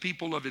blessed.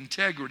 People of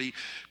integrity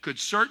could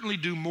certainly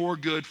do more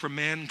good for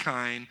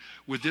mankind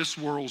with this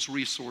world's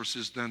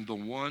resources than the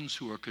ones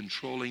who are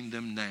controlling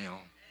them now.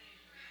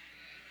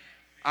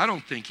 I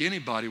don't think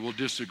anybody will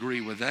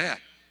disagree with that.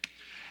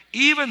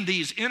 Even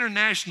these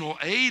international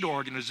aid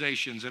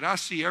organizations that I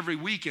see every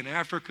week in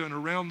Africa and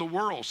around the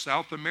world,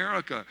 South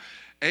America,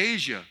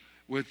 Asia,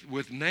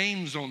 with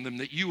names on them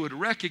that you would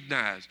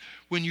recognize.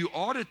 When you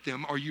audit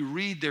them or you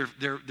read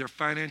their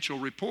financial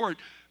report,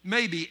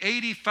 maybe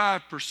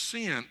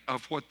 85%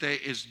 of what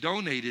is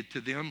donated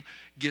to them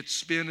gets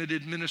spent at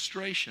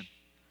administration.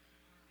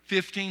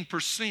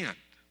 15%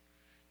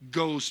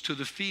 goes to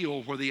the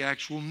field where the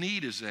actual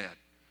need is at.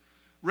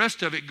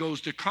 Rest of it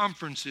goes to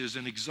conferences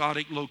and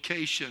exotic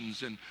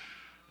locations and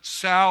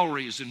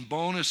salaries and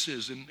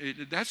bonuses. And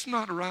that's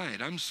not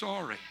right. I'm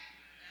sorry.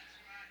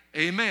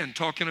 Amen.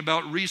 Talking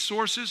about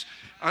resources,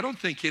 I don't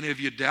think any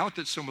of you doubt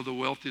that some of the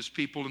wealthiest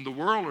people in the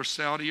world are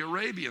Saudi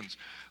Arabians.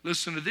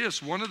 Listen to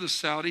this. One of the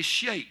Saudi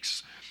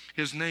sheikhs,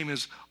 his name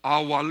is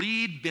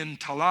Al-Walid bin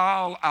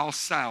Talal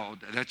Al-Saud.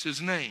 That's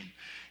his name.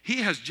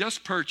 He has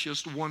just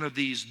purchased one of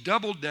these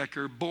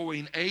double-decker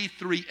Boeing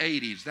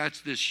A380s.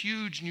 That's this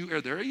huge new air.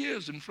 There he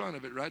is in front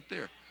of it right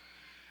there.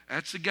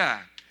 That's the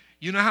guy.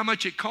 You know how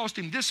much it cost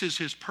him? This is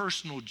his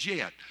personal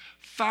jet.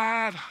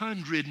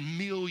 $500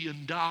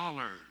 million.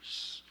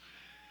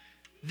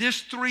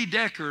 This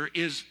 3-decker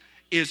is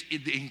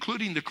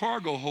including the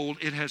cargo hold,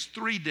 it has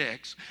 3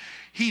 decks.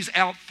 He's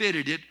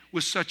outfitted it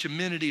with such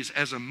amenities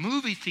as a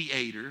movie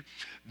theater,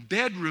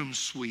 bedroom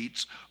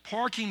suites,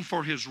 parking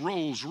for his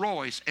Rolls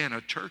Royce, and a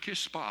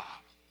Turkish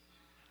spa.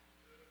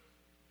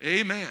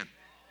 Amen.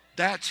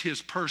 That's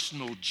his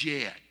personal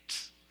jet.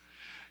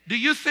 Do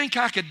you think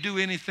I could do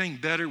anything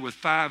better with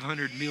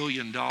 $500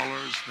 million than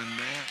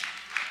that?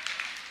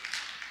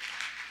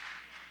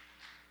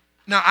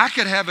 Now, I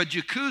could have a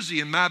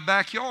jacuzzi in my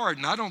backyard,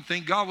 and I don't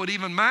think God would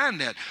even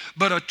mind that.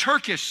 But a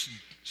Turkish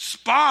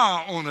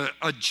spa on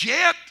a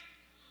jet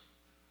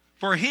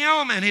for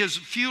him and his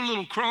few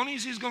little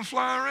cronies he's going to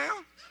fly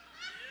around?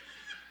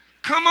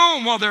 Come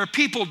on, while there are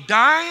people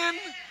dying.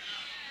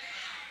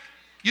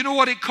 You know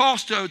what it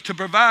costs to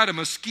provide a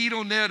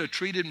mosquito net, a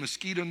treated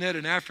mosquito net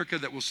in Africa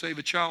that will save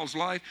a child's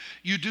life?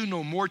 You do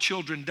know more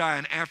children die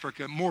in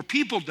Africa, more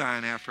people die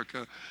in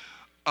Africa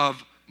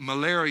of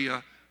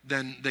malaria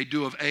than they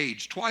do of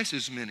AIDS, twice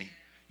as many.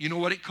 You know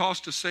what it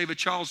costs to save a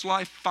child's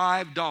life?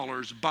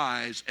 $5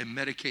 buys a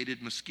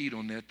medicated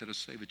mosquito net that'll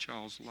save a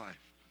child's life.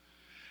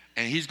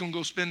 And he's going to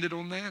go spend it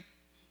on that?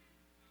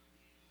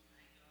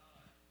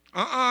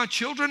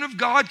 Children of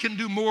God can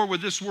do more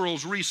with this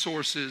world's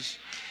resources.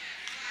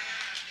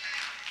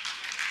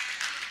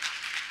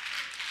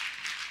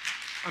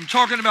 I'm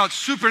talking about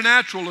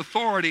supernatural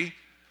authority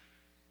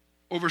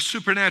over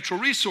supernatural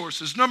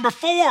resources. Number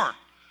 4,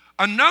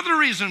 another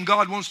reason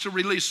God wants to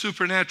release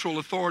supernatural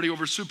authority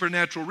over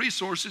supernatural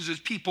resources is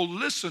people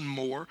listen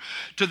more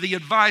to the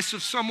advice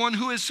of someone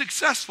who is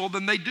successful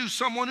than they do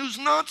someone who's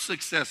not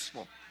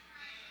successful.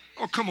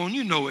 Oh, come on,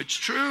 you know it's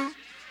true.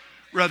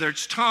 Whether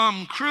it's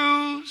Tom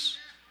Cruise,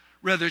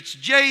 whether it's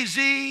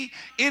Jay-Z,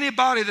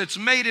 anybody that's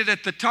made it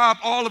at the top,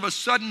 all of a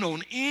sudden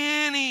on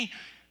any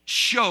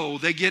show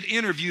they get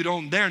interviewed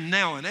on, they're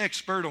now an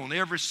expert on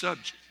every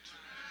subject.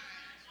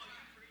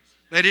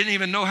 They didn't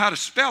even know how to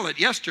spell it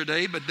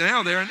yesterday, but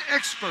now they're an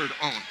expert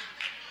on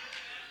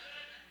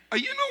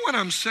it. You know what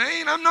I'm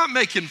saying? I'm not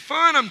making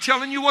fun. I'm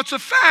telling you what's a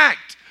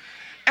fact.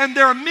 And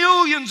there are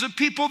millions of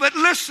people that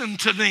listen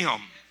to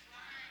them.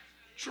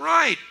 That's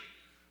right.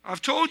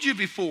 I've told you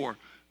before,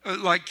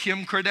 like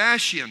Kim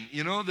Kardashian,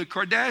 you know, the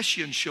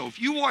Kardashian show. If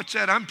you watch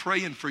that, I'm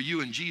praying for you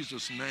in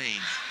Jesus'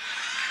 name.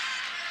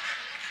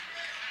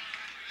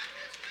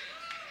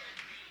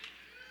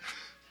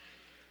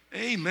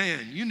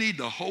 Amen. You need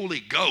the Holy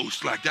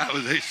Ghost, like that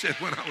was they said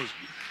when I was.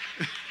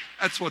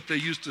 That's what they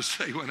used to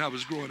say when I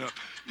was growing up.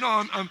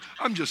 No,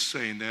 I'm just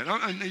saying that.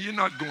 You're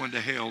not going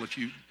to hell if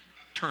you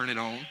turn it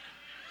on,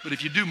 but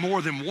if you do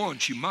more than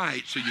once, you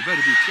might. So you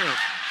better be careful.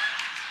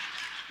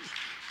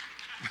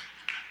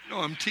 No,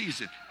 I'm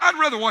teasing. I'd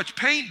rather watch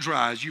paint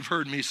dry, as you've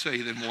heard me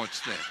say, than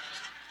watch that.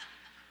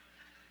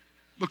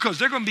 Because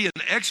they're going to be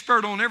an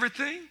expert on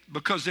everything.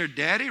 Because their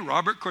daddy,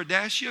 Robert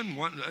Kardashian,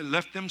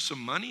 left them some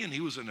money and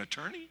he was an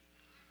attorney.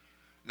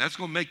 And that's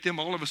going to make them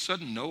all of a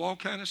sudden know all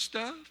kind of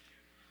stuff.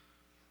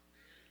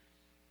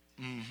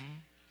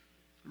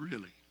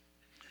 Really.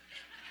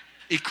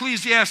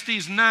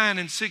 Ecclesiastes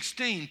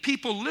 9:16.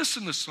 People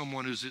listen to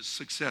someone who's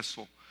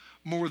successful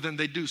more than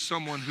they do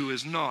someone who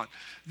is not.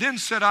 Then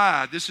said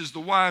I, this is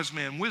the wise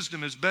man,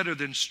 wisdom is better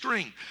than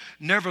strength.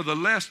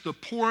 Nevertheless, the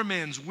poor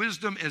man's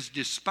wisdom is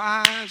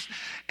despised,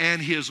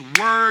 and his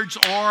words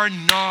are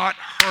not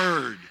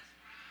heard.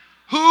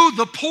 Who?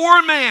 The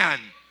poor man.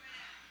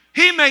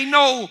 He may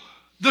know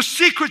the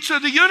secrets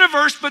of the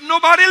universe, but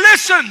nobody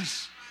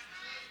listens.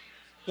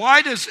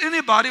 Why does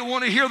anybody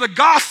want to hear the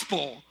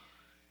gospel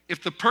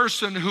if the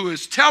person who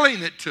is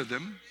telling it to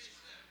them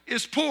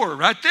is poor?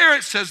 Right there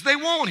it says they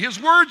won't.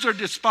 His words are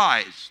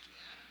despised.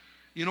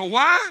 You know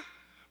why?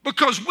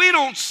 Because we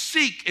don't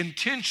seek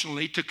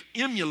intentionally to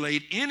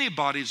emulate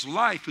anybody's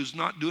life who's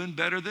not doing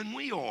better than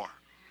we are.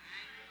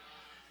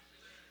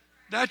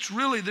 That's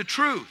really the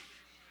truth.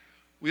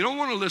 We don't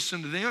want to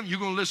listen to them. You're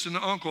going to listen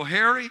to Uncle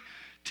Harry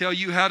tell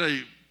you how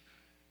to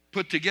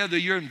put together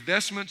your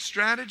investment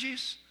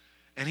strategies,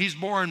 and he's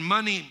borrowing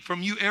money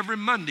from you every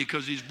Monday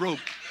because he's broke.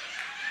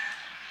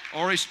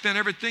 Or he spent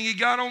everything he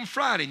got on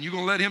Friday, and you're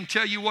going to let him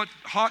tell you what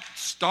hot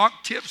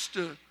stock tips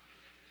to...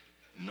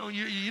 No,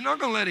 you're not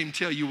going to let him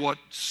tell you what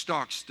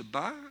stocks to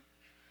buy.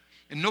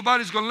 And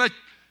nobody's going to let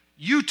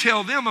you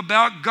tell them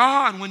about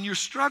God when you're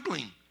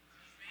struggling,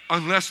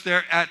 unless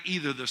they're at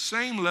either the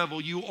same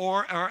level you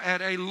are or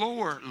at a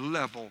lower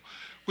level,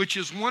 which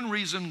is one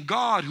reason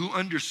God, who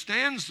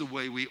understands the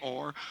way we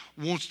are,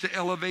 wants to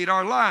elevate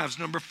our lives.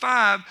 Number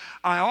 5,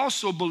 I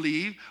also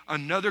believe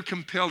another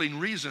compelling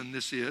reason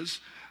this is,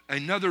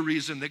 another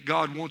reason that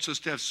God wants us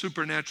to have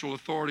supernatural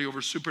authority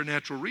over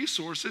supernatural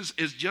resources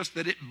is just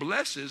that it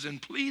blesses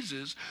and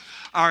pleases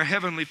our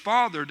Heavenly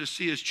Father to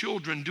see His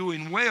children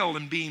doing well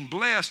and being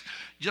blessed,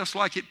 just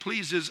like it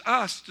pleases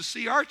us to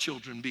see our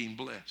children being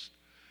blessed.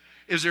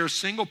 Is there a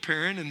single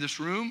parent in this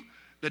room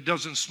that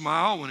doesn't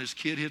smile when his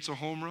kid hits a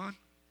home run?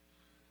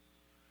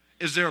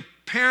 Is there a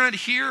parent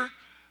here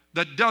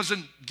that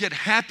doesn't get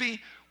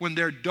happy when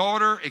their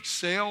daughter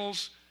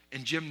excels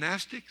in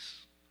gymnastics?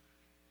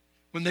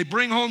 When they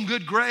bring home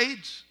good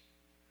grades?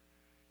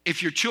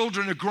 If your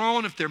children are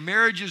grown, if their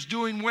marriage is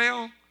doing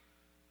well,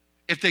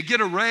 if they get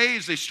a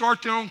raise, they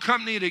start their own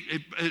company,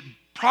 it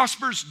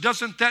prospers,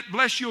 doesn't that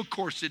bless you? Of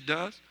course it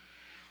does.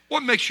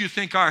 What makes you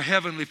think our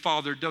Heavenly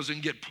Father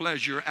doesn't get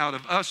pleasure out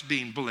of us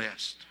being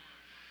blessed?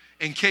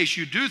 In case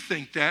you do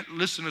think that,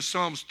 listen to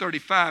Psalms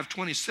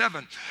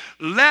 35:27.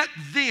 Let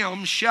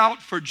them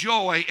shout for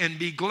joy and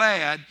be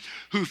glad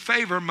who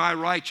favor my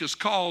righteous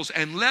cause,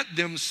 and let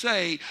them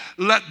say,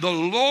 let the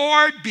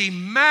Lord be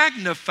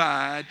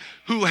magnified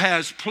who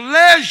has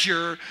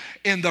pleasure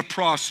in the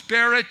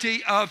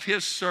prosperity of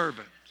his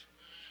servant.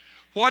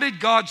 What did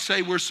God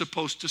say we're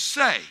supposed to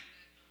say?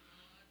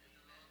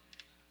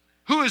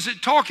 Who is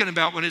it talking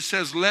about when it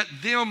says let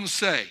them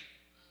say?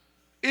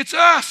 It's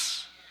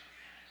us.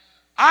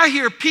 I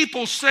hear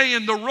people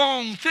saying the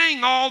wrong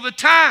thing all the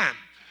time.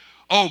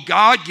 Oh,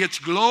 God gets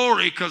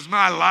glory because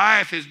my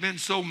life has been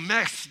so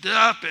messed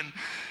up, and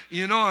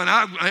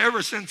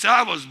ever since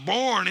I was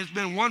born, it's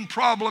been one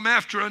problem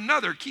after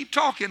another. Keep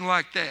talking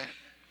like that.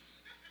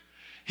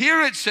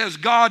 Here it says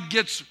God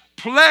gets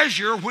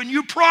pleasure when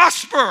you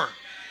prosper.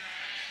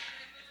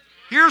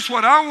 Here's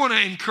what I want to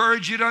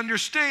encourage you to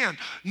understand.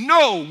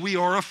 No, we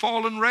are a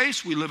fallen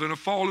race. We live in a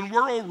fallen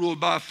world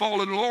ruled by a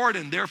fallen Lord,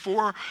 and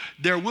therefore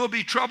there will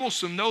be trouble.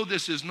 So no,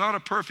 this is not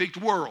a perfect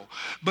world.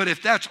 But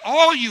if that's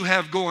all you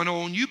have going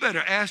on, you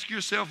better ask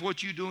yourself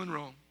what you're doing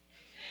wrong.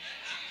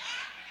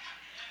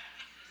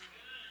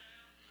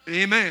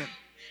 Amen.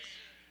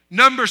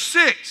 Number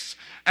 6,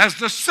 as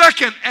the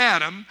second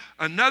Adam,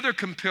 another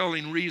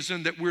compelling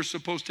reason that we're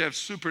supposed to have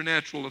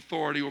supernatural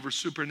authority over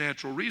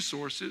supernatural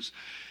resources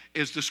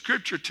is the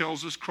scripture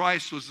tells us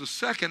Christ was the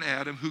second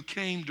Adam who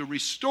came to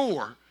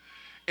restore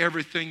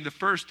everything the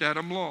first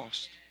Adam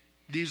lost.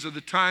 These are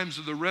the times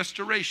of the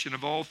restoration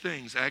of all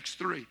things, Acts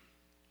 3.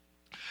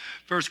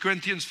 1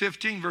 Corinthians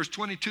 15, verse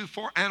 22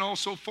 and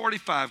also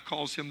 45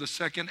 calls him the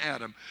second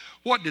Adam.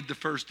 What did the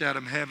first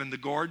Adam have in the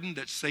garden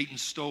that Satan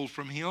stole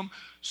from him?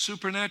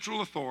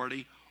 Supernatural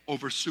authority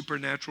over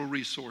supernatural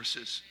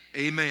resources.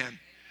 Amen.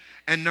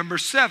 And number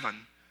 7,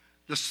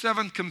 the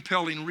seventh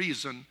compelling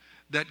reason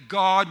that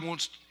God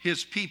wants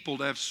his people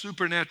to have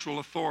supernatural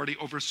authority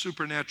over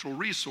supernatural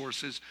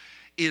resources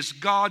is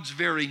God's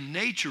very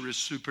nature is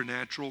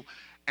supernatural,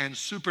 and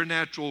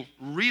supernatural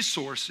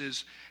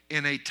resources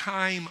in a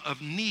time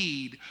of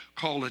need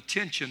call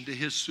attention to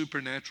his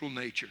supernatural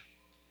nature.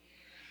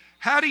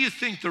 How do you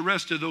think the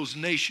rest of those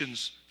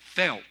nations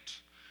felt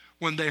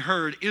when they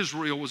heard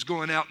Israel was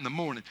going out in the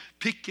morning,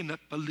 picking up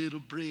a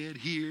little bread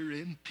here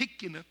and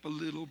picking up a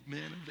little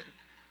manna there?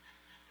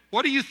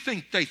 What do you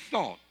think they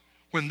thought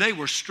when they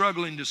were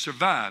struggling to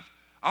survive?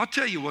 I'll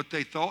tell you what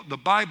they thought. The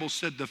Bible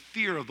said the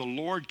fear of the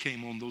Lord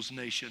came on those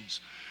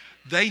nations.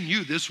 They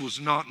knew this was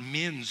not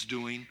men's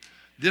doing.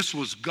 This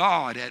was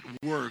God at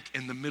work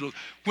in the middle.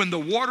 When the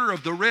water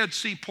of the Red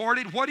Sea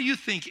parted, what do you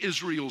think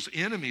Israel's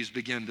enemies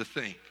began to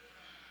think?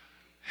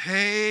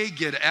 Hey,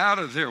 get out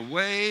of their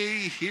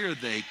way. Here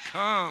they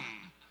come.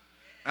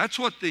 That's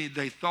what they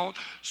thought.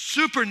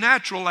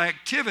 Supernatural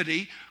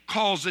activity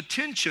calls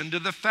attention to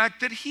the fact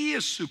that he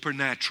is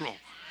supernatural.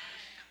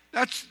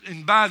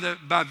 And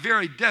by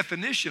very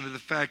definition of the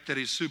fact that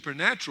he's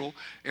supernatural,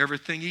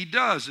 everything he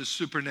does is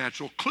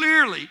supernatural.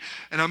 Clearly,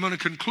 and I'm going to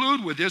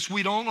conclude with this,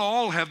 we don't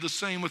all have the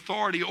same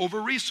authority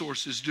over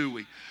resources, do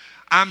we?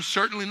 I'm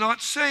certainly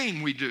not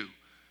saying we do.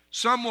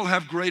 Some will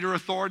have greater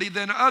authority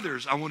than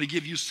others. I want to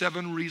give you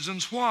 7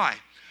 reasons why.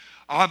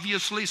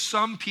 Obviously,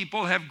 some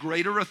people have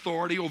greater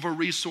authority over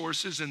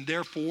resources and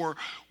therefore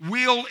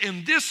will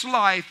in this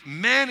life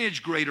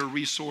manage greater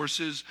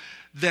resources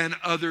than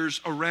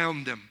others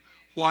around them.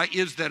 Why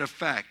is that a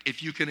fact?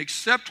 If you can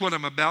accept what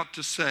I'm about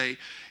to say,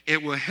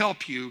 it will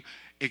help you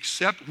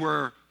accept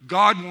where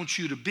God wants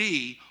you to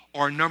be,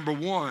 or number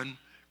 1,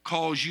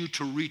 cause you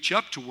to reach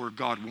up to where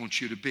God wants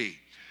you to be.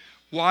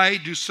 Why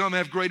do some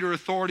have greater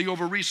authority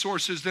over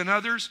resources than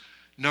others?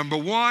 Number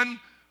 1,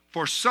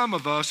 for some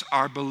of us,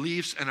 our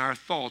beliefs and our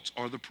thoughts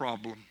are the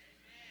problem.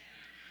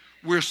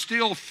 We're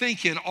still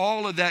thinking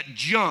all of that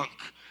junk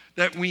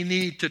that we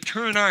need to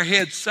turn our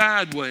head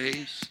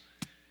sideways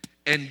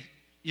and,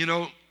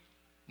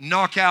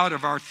 knock out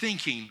of our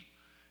thinking,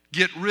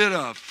 get rid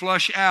of,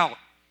 flush out.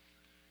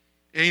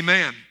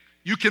 Amen.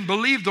 You can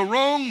believe the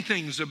wrong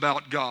things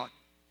about God,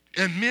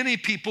 and many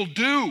people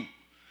do.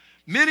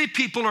 Many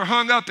people are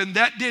hung up in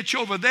that ditch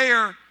over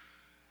there.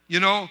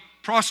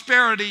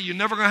 Prosperity, you're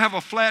never going to have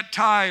a flat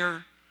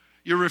tire.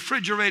 Your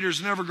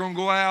refrigerator's never going to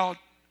go out.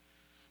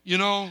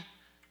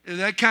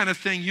 That kind of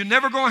thing. You're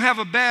never going to have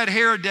a bad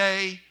hair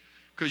day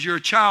because you're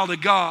a child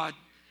of God.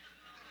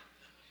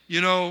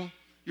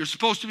 You're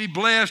supposed to be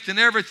blessed in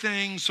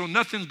everything, so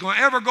nothing's going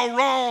to ever go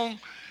wrong.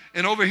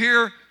 And over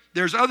here,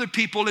 there's other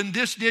people in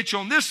this ditch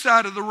on this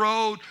side of the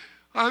road.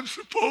 I'm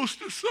supposed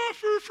to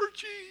suffer for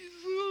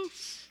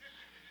Jesus.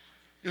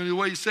 The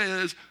way you say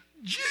it is,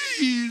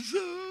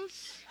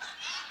 Jesus.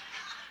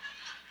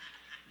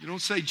 You don't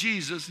say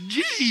Jesus.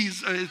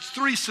 Jesus. It's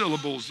 3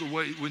 syllables the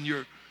way when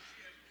you're,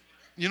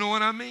 you know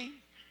what I mean?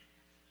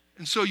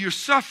 And so you're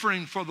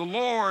suffering for the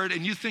Lord,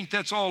 and you think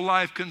that's all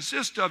life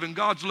consists of, and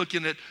God's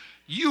looking at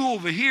you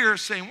over here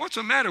saying, what's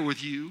the matter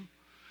with you?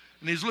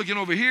 And he's looking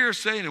over here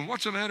saying, and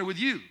what's the matter with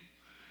you?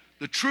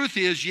 The truth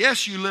is,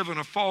 yes, you live in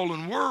a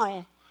fallen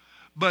world,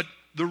 but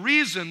the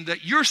reason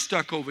that you're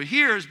stuck over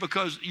here is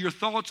because your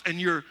thoughts and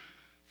your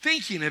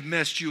thinking have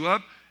messed you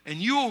up, and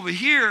you over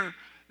here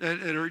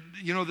that are,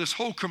 this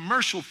whole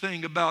commercial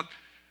thing about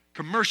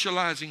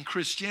commercializing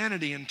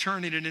Christianity and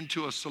turning it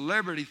into a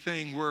celebrity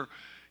thing where,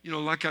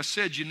 like I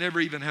said, you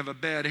never even have a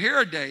bad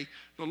hair day.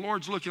 The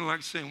Lord's looking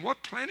like saying,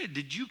 what planet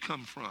did you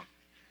come from?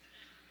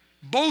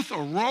 Both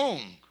are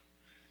wrong.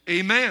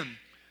 Amen.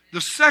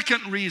 The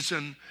second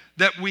reason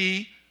that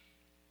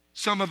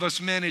some of us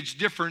manage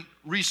different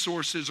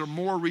resources or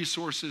more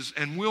resources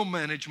and will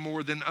manage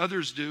more than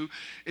others do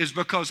is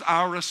because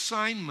our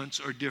assignments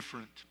are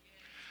different.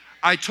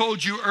 I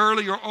told you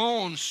earlier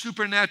on,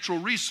 supernatural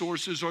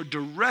resources are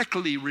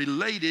directly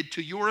related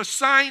to your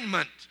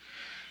assignment.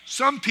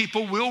 Some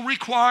people will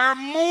require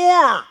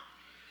more,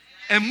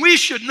 and we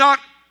should not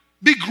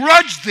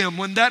begrudge them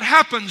when that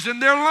happens in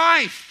their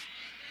life.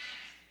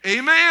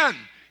 Amen.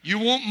 You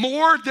want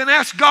more? Then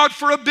ask God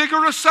for a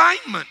bigger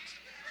assignment.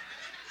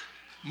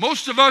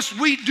 Most of us,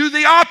 we do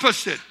the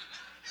opposite.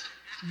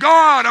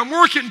 God, I'm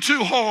working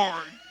too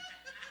hard.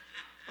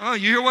 Oh,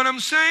 you hear what I'm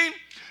saying?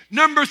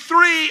 Number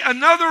 3,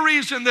 another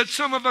reason that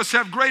some of us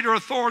have greater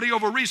authority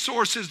over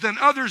resources than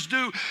others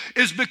do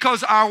is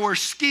because our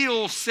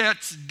skill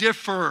sets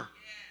differ.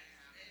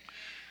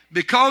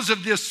 Because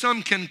of this,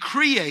 some can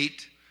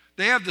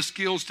they have the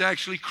skills to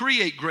actually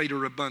create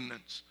greater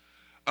abundance.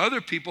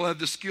 Other people have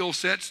the skill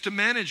sets to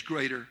manage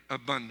greater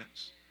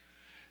abundance.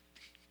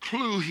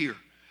 Clue here,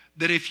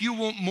 that if you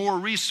want more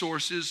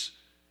resources,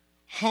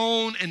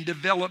 hone and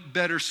develop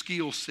better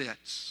skill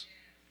sets.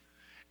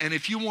 And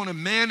if you want to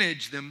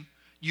manage them,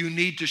 you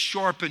need to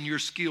sharpen your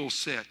skill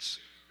sets.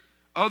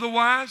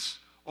 Otherwise,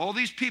 all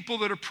these people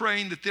that are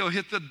praying that they'll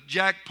hit the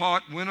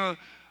jackpot, win a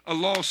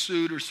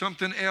lawsuit or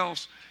something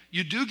else,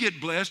 you do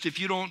get blessed if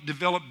you don't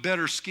develop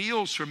better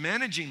skills for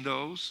managing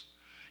those.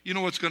 You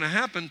know what's going to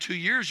happen? 2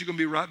 years, you're going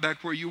to be right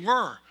back where you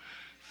were.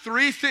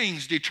 3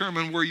 things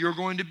determine where you're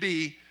going to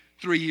be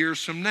 3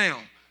 years from now.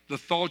 The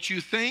thoughts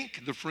you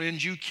think, the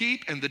friends you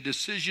keep, and the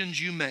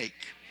decisions you make.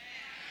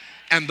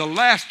 And the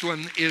last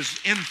one is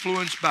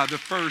influenced by the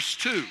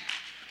first 2.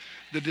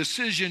 The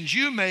decisions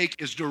you make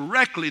is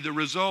directly the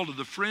result of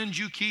the friends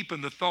you keep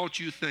and the thoughts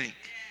you think.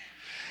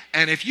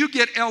 And if you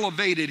get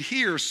elevated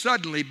here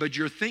suddenly, but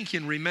your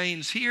thinking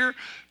remains here,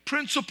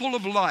 principle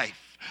of life,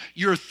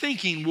 your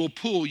thinking will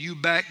pull you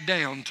back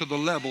down to the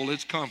level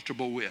it's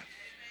comfortable with.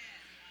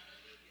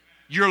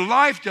 Your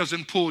life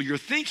doesn't pull your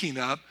thinking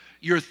up.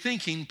 Your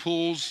thinking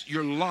pulls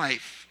your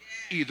life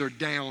either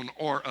down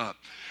or up.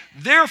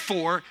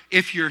 Therefore,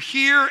 if you're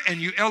here and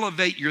you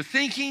elevate your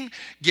thinking,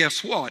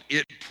 guess what?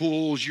 It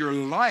pulls your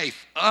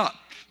life up.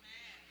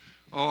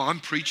 Oh, I'm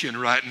preaching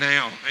right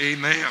now.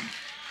 Amen.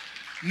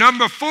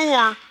 Number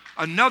 4,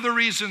 Another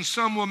reason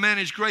some will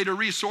manage greater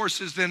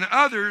resources than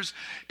others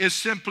is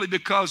simply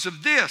because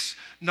of this.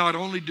 Not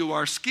only do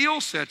our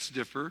skill sets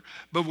differ,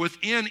 but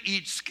within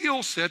each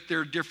skill set, there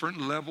are different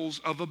levels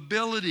of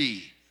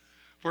ability.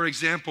 For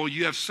example,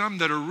 you have some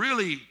that are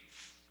really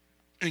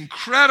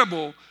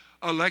incredible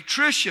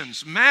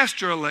electricians,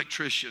 master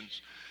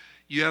electricians.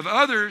 You have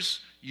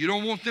others, you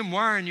don't want them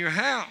wiring your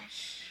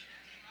house.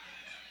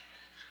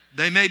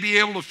 They may be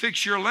able to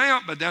fix your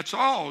lamp, but that's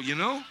all, you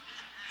know.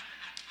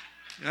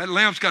 That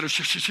lamp's got a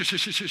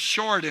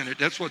short in it.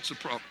 That's what's the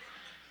problem.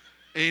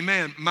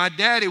 Amen. My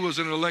daddy was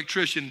an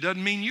electrician.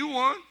 Doesn't mean you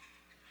won.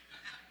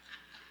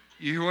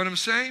 You hear what I'm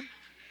saying?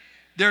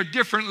 There are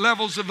different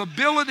levels of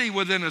ability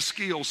within a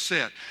skill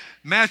set.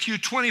 Matthew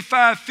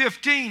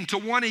 25:15, to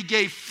one he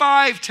gave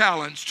 5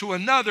 talents, to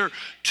another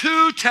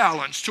 2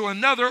 talents, to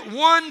another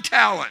 1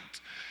 talent.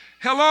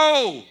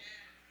 Hello.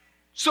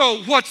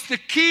 So what's the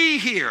key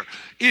here?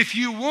 If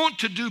you want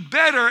to do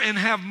better and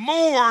have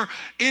more,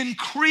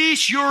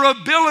 increase your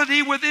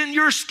ability within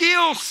your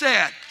skill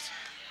set.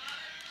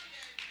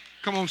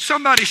 Come on,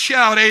 somebody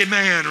shout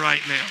amen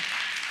right now.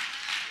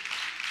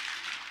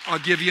 I'll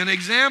give you an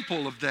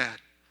example of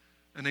that.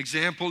 An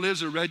example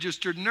is a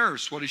registered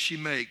nurse. What does she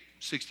make?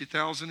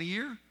 $60,000 a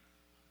year?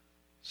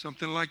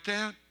 Something like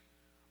that?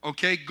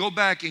 Okay, go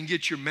back and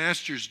get your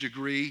master's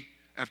degree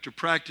after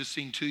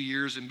practicing 2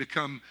 years and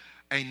become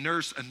a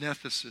nurse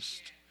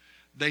anesthetist.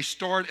 They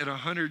start at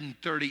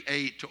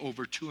 $138,000 to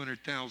over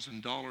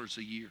 $200,000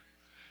 a year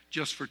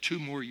just for 2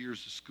 more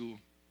years of school.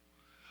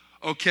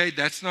 Okay,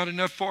 that's not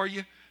enough for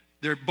you?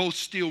 They're both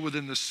still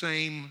within the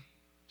same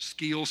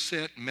skill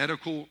set,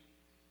 medical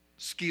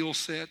skill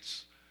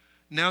sets.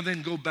 Now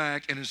then go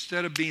back and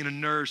instead of being a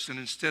nurse and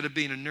instead of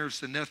being a nurse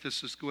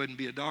anesthetist, go ahead and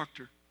be a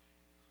doctor.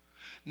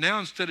 Now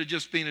instead of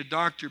just being a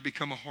doctor,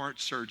 become a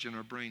heart surgeon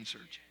or brain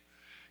surgeon.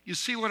 You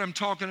see what I'm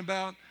talking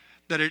about?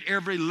 That at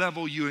every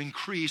level you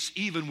increase,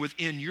 even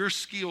within your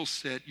skill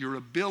set, your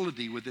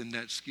ability within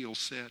that skill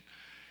set,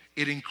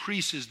 it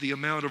increases the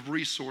amount of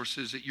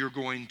resources that you're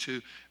going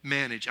to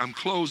manage. I'm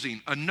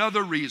closing.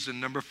 Another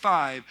reason, number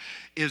 5,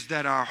 is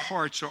that our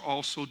hearts are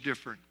also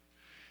different.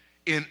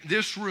 In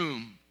this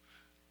room,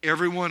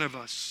 every one of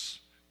us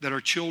that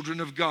are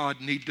children of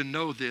God need to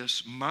know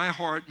this. My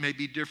heart may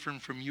be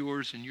different from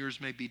yours, and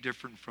yours may be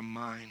different from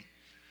mine.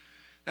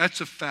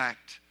 That's a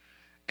fact.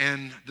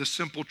 And the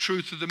simple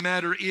truth of the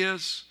matter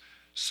is,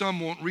 some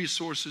want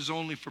resources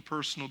only for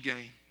personal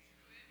gain.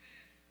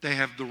 They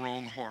have the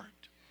wrong heart.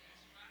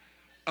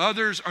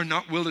 Others are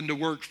not willing to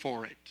work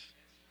for it.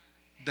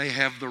 They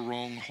have the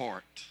wrong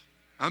heart.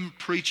 I'm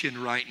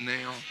preaching right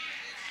now.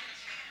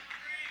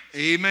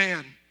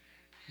 Amen.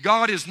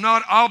 God is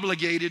not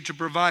obligated to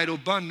provide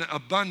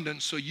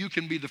abundance so you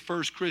can be the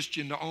first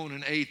Christian to own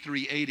an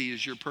A380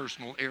 as your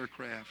personal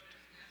aircraft.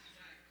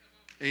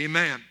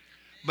 Amen.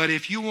 But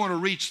if you want to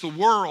reach the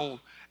world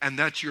and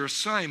that's your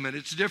assignment,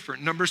 it's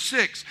different. Number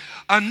 6,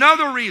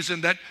 another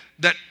reason that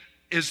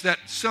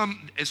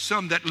some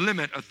that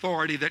limit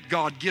authority that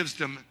God gives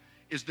them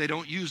is they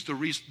don't use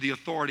the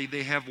authority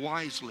they have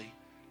wisely.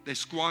 They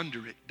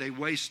squander it. They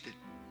waste it.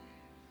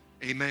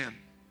 Amen.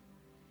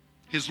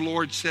 His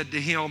Lord said to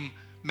him,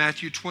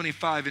 Matthew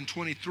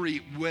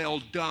 25:23,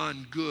 well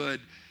done, good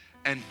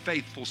and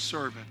faithful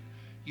servant.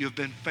 You have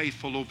been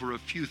faithful over a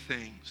few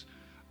things.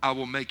 I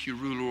will make you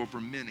ruler over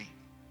many.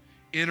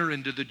 Enter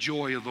into the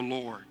joy of the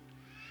Lord.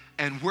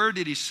 And where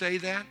did he say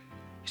that?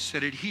 He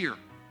said it here.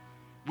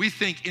 We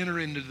think enter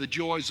into the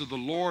joys of the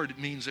Lord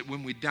means that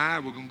when we die,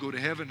 we're going to go to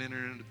heaven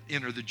and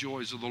enter the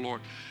joys of the Lord.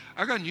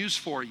 I got news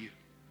for you.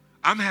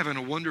 I'm having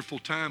a wonderful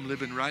time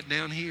living right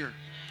down here.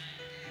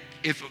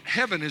 If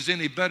heaven is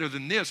any better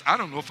than this, I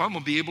don't know if I'm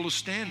going to be able to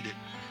stand it.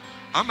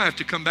 I'm going to have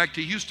to come back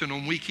to Houston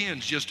on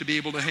weekends just to be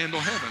able to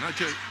handle heaven. I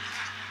tell you.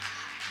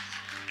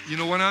 You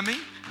know what I mean?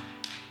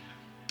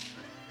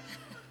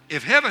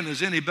 If heaven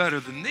is any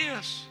better than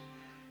this,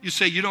 you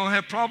say you don't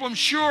have problems?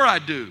 Sure I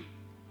do.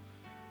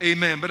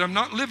 Amen. But I'm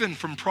not living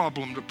from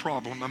problem to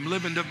problem. I'm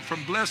living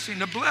from blessing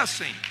to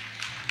blessing.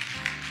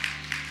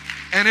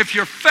 And if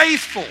you're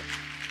faithful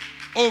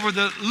over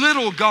the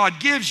little God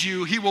gives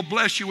you, he will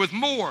bless you with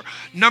more.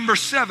 Number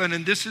 7,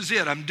 and this is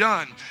it, I'm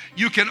done.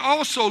 You can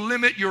also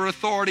limit your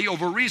authority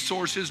over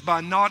resources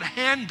by not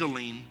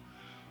handling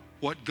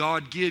what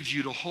God gives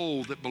you to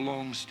hold that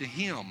belongs to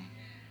him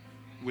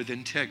with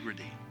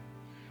integrity.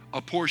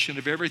 A portion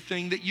of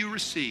everything that you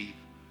receive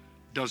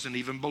doesn't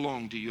even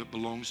belong to you. It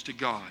belongs to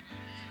God.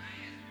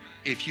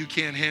 If you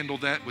can't handle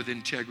that with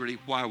integrity,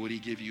 why would he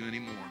give you any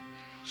more?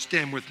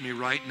 Stand with me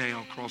right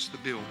now across the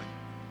building.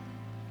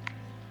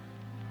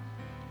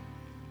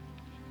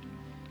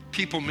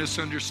 People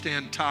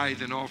misunderstand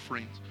tithe and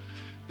offerings.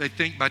 They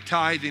think by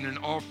tithing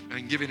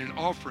and giving in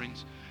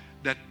offerings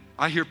that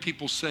I hear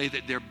people say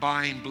that they're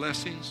buying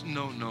blessings.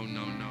 No.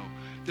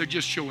 They're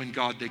just showing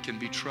God they can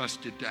be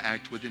trusted to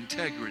act with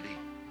integrity.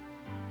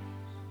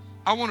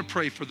 I want to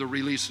pray for the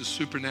release of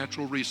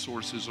supernatural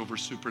resources over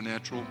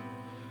supernatural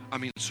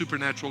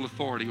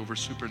authority over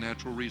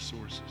supernatural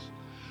resources.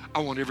 I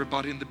want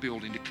everybody in the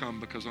building to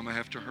come because I'm going to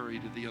have to hurry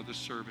to the other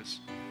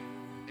service.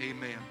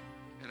 Amen.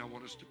 And I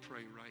want us to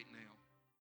pray right now.